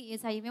 Rasa kecil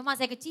saya. Memang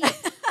saya kecil.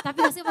 Tapi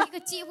rasa makin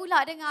kecil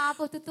pula dengar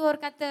apa tutur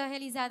kata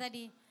Heliza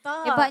tadi.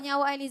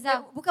 Hebatnya awak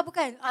Heliza.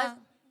 Bukan.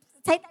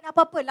 Saya tak ada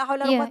apa-apa lah.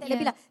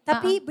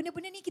 Tapi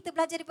benda-benda ni kita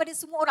belajar daripada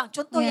semua orang.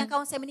 Contoh yang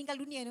kawan saya meninggal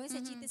dunia tu,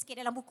 saya cerita sikit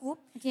dalam buku.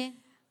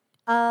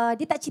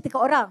 Dia tak cerita ke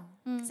orang.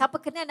 Siapa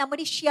kenal nama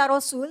dia Syia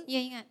Rasul.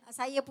 Ingat.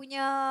 Saya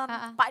punya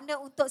partner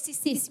untuk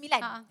SIS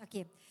 9.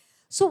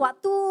 So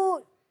waktu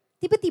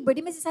tiba-tiba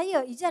dia mesej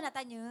saya, Ija nak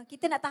tanya,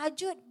 kita nak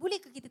tahajud,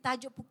 boleh ke kita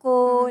tahajud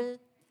pukul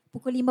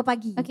 5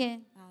 pagi?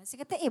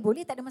 Saya kata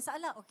boleh, tak ada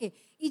masalah.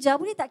 Ija,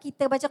 boleh tak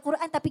kita baca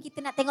Quran tapi kita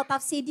nak tengok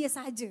tafsir dia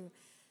sahaja?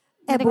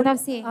 Nak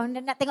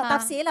tengok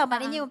tafsir lah.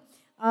 Maknanya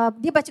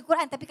dia baca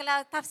Quran tapi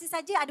kalau tafsir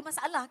saja ada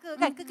masalah ke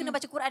kan? Ke kena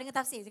baca Quran dengan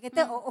tafsir? Saya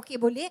kata okey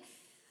boleh.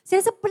 Saya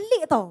rasa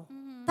pelik tau.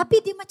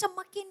 Tapi dia macam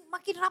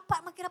makin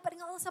rapat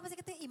dengan Allah, sampai saya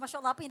kata Masya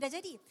Allah apa yang dah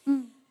jadi.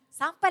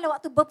 Sampailah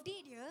waktu birthday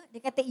dia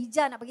kata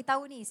Ija nak bagi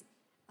tahu ni,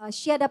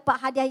 Syia dapat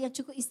hadiah yang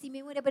cukup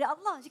istimewa daripada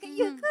Allah. Cakap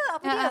ya ke?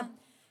 Apa dia?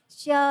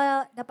 Syia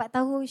dapat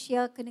tahu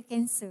Syia kena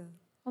kanser.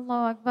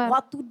 Allahu Akbar.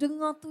 Waktu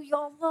dengar tu ya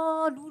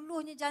Allah,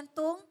 luluhnya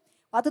jantung.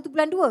 Waktu tu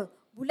bulan 2.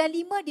 Bulan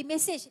 5 dia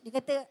mesej, dia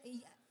kata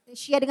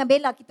Syia dengan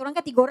Bella, kita orang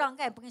kan 3 orang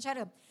kan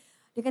pengacara.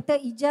 Dia kata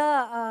Ija,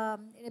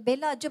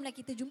 Bella jomlah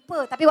kita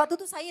jumpa. Tapi waktu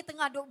tu saya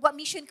tengah buat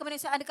mission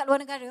kemanusiaan dekat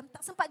luar negara,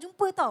 tak sempat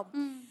jumpa tau.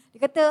 Dia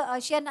kata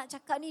Syia nak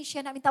cakap ni,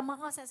 Syia nak minta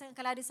maaf saya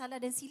kalau ada salah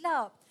dan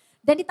silap.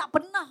 Dan dia tak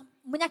pernah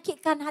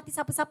menyakitkan hati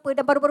siapa-siapa.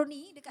 Dan baru-baru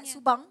ni dekat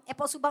Subang,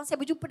 airport Subang, saya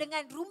berjumpa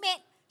dengan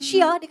roommate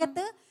Syia. Dia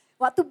kata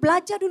waktu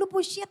belajar dulu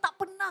pun Syia tak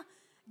pernah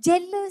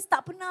jealous,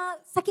 tak pernah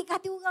sakit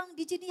hati orang.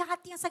 Dia jenis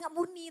hati yang sangat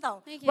murni tau.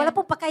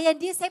 Walaupun pakaian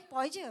dia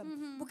sepoi je.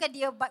 Bukan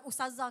dia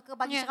ustazah ke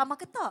bagi ceramah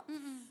ke tak.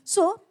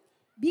 So,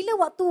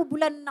 bila waktu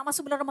nak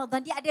masuk bulan Ramadan,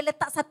 dia ada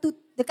letak satu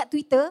dekat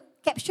Twitter.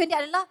 Caption dia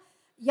adalah,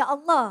 Ya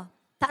Allah,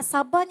 tak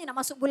sabarnya nak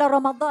masuk bulan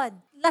Ramadan.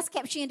 Last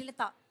caption yang dia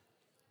letak.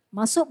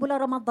 Masuk bulan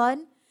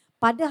Ramadan,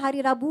 pada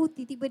hari Rabu,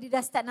 tiba-tiba dia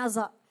dah start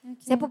nazak.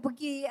 Saya pun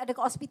pergi ada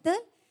ke hospital.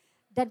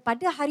 Dan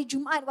pada hari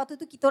Jumaat waktu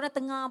tu kita orang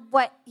tengah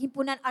buat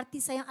himpunan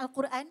artis sayang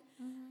Al-Quran.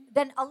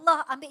 Dan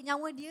Allah ambil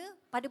nyawa dia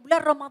pada bulan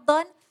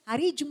Ramadan,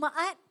 hari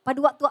Jumaat pada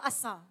waktu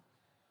asar.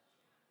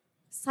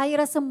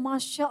 Saya rasa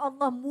Masya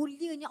Allah,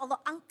 mulianya Allah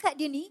angkat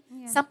dia ni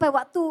sampai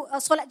waktu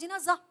solat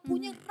jenazah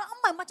punya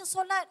ramai macam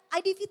solat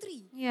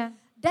Aidilfitri.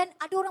 Dan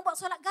ada orang buat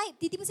solat gaib.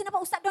 Tiba-tiba saya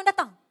nampak Ustaz Don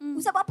datang.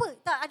 Ustaz buat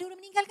apa? Tak, ada orang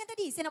meninggalkan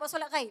tadi. Saya nak buat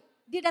solat gaib.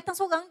 Dia datang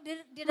seorang,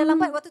 dia dah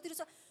lambat waktu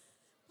tidur solat.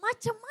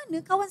 Macam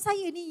mana kawan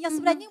saya ni yang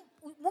sebenarnya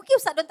mungkin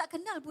Ustaz Don tak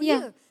kenal pun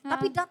dia.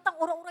 Tapi datang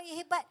orang-orang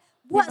yang hebat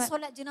Buat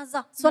solat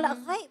jenazah, solat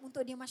ghaib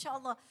untuk dia, Masya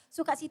Allah.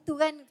 So kat situ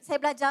kan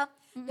saya belajar,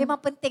 memang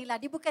penting lah.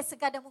 Dia bukan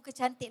sekadar muka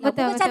cantik lah.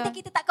 Muka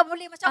cantik kita takkan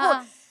boleh macam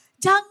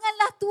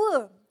janganlah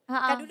tua.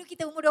 Kan dulu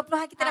kita umur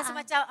 20-an kita rasa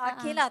macam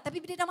okey lah. Tapi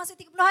bila dah masuk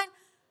 30-an,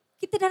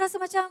 kita dah rasa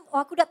macam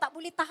aku dah tak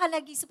boleh tahan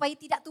lagi supaya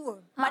tidak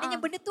tua. Maknanya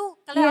benda tu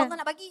kalau Allah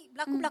nak bagi,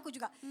 berlaku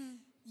juga.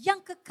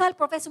 Yang kekal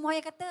Profesor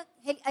Muhayya kata,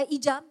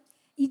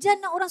 Ijaz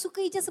nak orang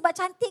suka Ijaz sebab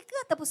cantik ke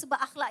ataupun sebab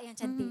akhlak yang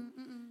cantik?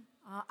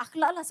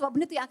 Akhlak lah, sebab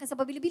benda tu yang akan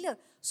sampai bila-bila.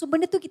 So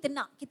benda tu kita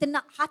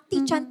nak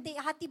hati cantik,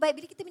 hati baik.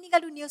 Bila kita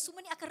meninggal dunia,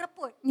 semua ni akan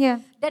reput.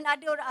 Dan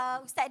ada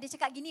ustaz dia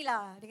cakap gini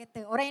lah, dia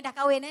kata orang yang dah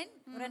kahwin kan,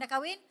 orang yang dah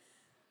kahwin,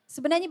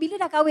 sebenarnya bila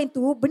dah kahwin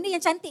tu, benda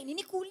yang cantik ni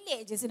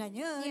kulit je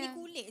sebenarnya. Ni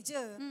kulit je.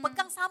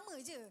 Pegang sama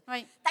je.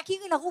 Tak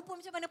kira lah rupa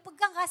macam mana,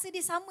 pegang rasa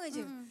dia sama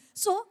je.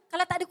 So,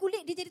 kalau tak ada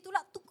kulit, dia jadi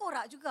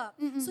tukorak juga.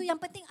 So,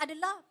 yang penting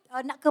adalah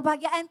nak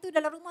kebahagiaan tu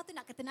dalam rumah tu,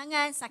 nak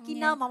ketenangan,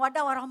 sakinah,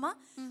 mawadah, warahmah.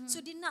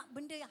 So, dia nak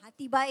benda yang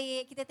hati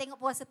baik, kita tengok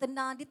puasa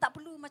tenang. Dia tak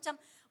perlu macam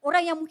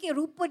orang yang mungkin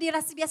rupa dia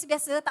rasa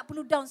biasa-biasa, tak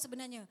perlu down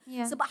sebenarnya.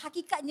 Sebab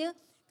hakikatnya,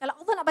 kalau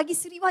Allah nak bagi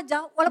seri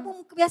wajah, walaupun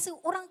muka biasa,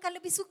 orang akan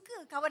lebih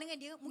suka kawan dengan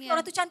dia. Mungkin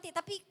orang tu cantik,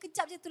 tapi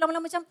kejap je tu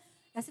lama-lama macam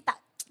rasa tak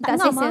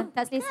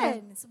selesa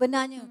kan,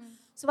 sebenarnya.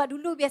 Sebab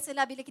dulu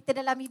biasalah bila kita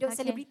dalam hidup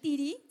selebriti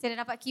ni. Saya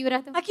dah dapat cue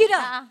dah tu. Cue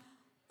dah?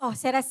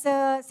 Saya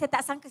rasa, saya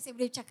tak sangka saya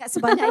boleh cakap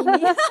sebanyak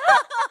ini.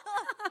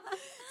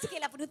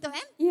 Sikitlah penutup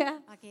kan?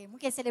 Okay,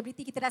 mungkin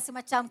selebriti kita rasa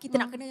macam kita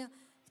nak kena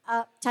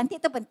cantik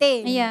tu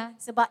penting.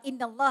 Sebab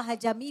innallaha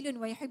jamilun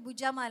wa yuhibbu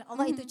jamal.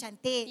 Allah itu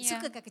cantik,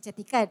 sukakan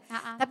kecantikan.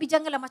 Tapi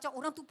janganlah macam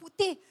orang tu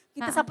putih,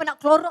 kita sampai nak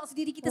klorok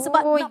sendiri kita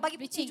sebab nak bagi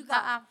putih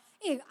juga.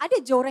 Ada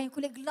je orang yang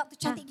kulit gelap tu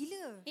cantik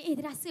gila.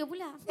 Terasa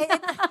pula.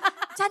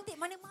 Cantik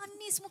mana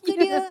manis muka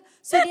dia.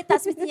 So dia tak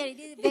semestinya,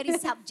 dia very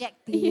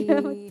subjektif.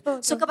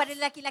 So kepada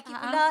lelaki-lelaki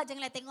pula,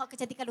 janganlah tengok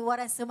kecantikan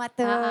luaran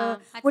semata.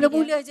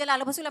 Mula-mula je lah,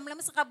 lepas tu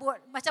lama-lama serabut.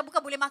 Macam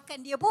bukan boleh makan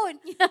dia pun.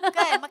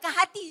 Kan, makan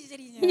hati je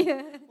jadinya.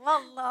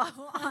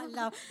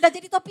 Wallahualam. Dah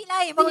jadi topik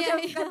lain, baru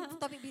bukan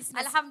topik bisnes.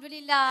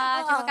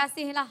 Alhamdulillah, terima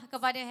kasihlah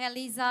kepada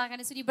Heliza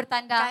kerana sudi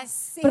bertanda.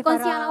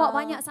 Perkongsian awak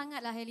banyak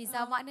sangatlah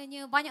Heliza.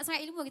 Maknanya banyak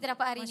sangat ilmu kita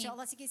dapat hari ini.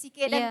 Allah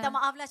sikit-sikit dan minta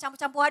maaf lah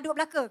campur-campur aduk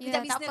belaka.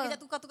 Kejap bisnes, kejap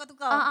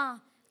tukar-tukar.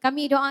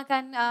 Kami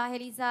doakan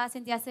Heliza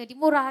sentiasa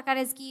dimurahkan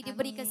rezeki,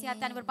 diberi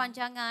kesihatan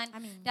berpanjangan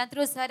dan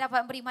terus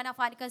dapat beri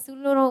manfaat ke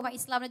seluruh umat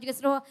Islam dan juga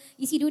seluruh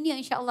isi dunia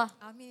insya-Allah.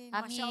 Amin.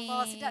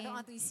 Masya-Allah, sedap doa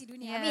tu isi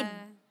dunia. Amin.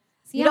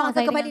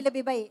 Doakan kembali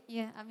lebih baik.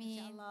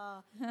 Amin.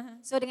 Insya-Allah.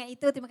 So dengan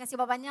itu terima kasih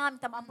banyak.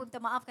 Minta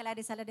maaf kalau ada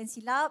salah dan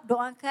silap.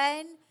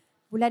 Doakan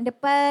bulan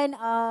depan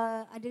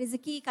ada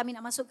rezeki kami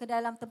nak masuk ke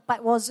dalam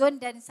tempat war zone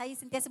dan saya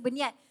sentiasa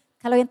berniat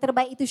kalau yang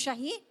terbaik itu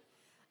syahid.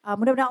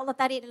 Mudah-mudahan Allah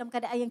tarik dalam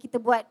keadaan yang kita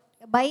buat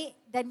baik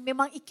dan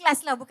memang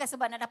ikhlas lah, bukan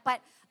sebab nak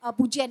dapat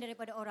pujian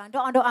daripada orang.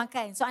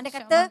 Doakan. So anda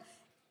kata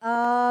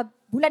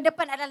bulan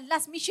depan adalah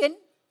last mission,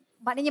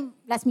 maknanya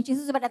last mission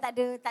itu sebab dah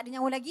tak ada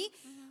nyawa lagi.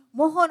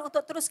 Mohon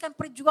untuk teruskan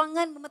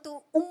perjuangan membantu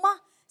ummah,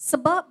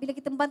 sebab bila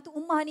kita membantu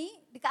ummah ni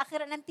dekat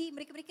akhirat nanti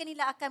mereka-mereka ni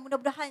lah akan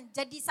mudah-mudahan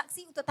jadi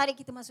saksi untuk tarik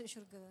kita masuk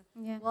syurga.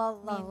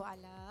 Wallahu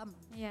alam.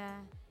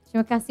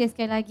 Terima kasih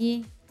sekali lagi.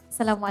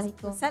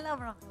 Assalamualaikum.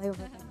 Assalamualaikum warahmatullahi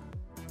wabarakatuh.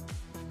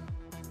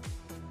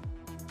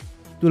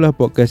 Itulah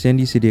podcast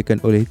yang disediakan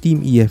oleh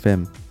tim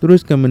EFM.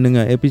 Teruskan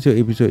mendengar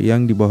episod-episod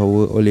yang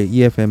dibawa oleh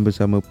EFM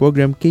bersama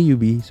program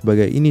KUB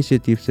sebagai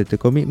inisiatif serta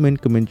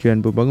komitmen Kementerian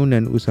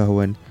Pembangunan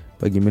Usahawan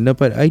bagi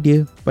mendapat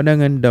idea,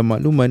 pandangan dan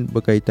makluman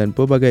berkaitan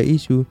pelbagai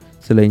isu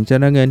selain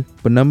cadangan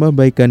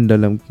penambahbaikan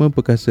dalam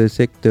memperkasa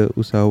sektor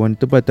usahawan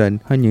tempatan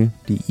hanya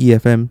di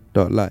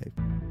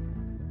efm.live.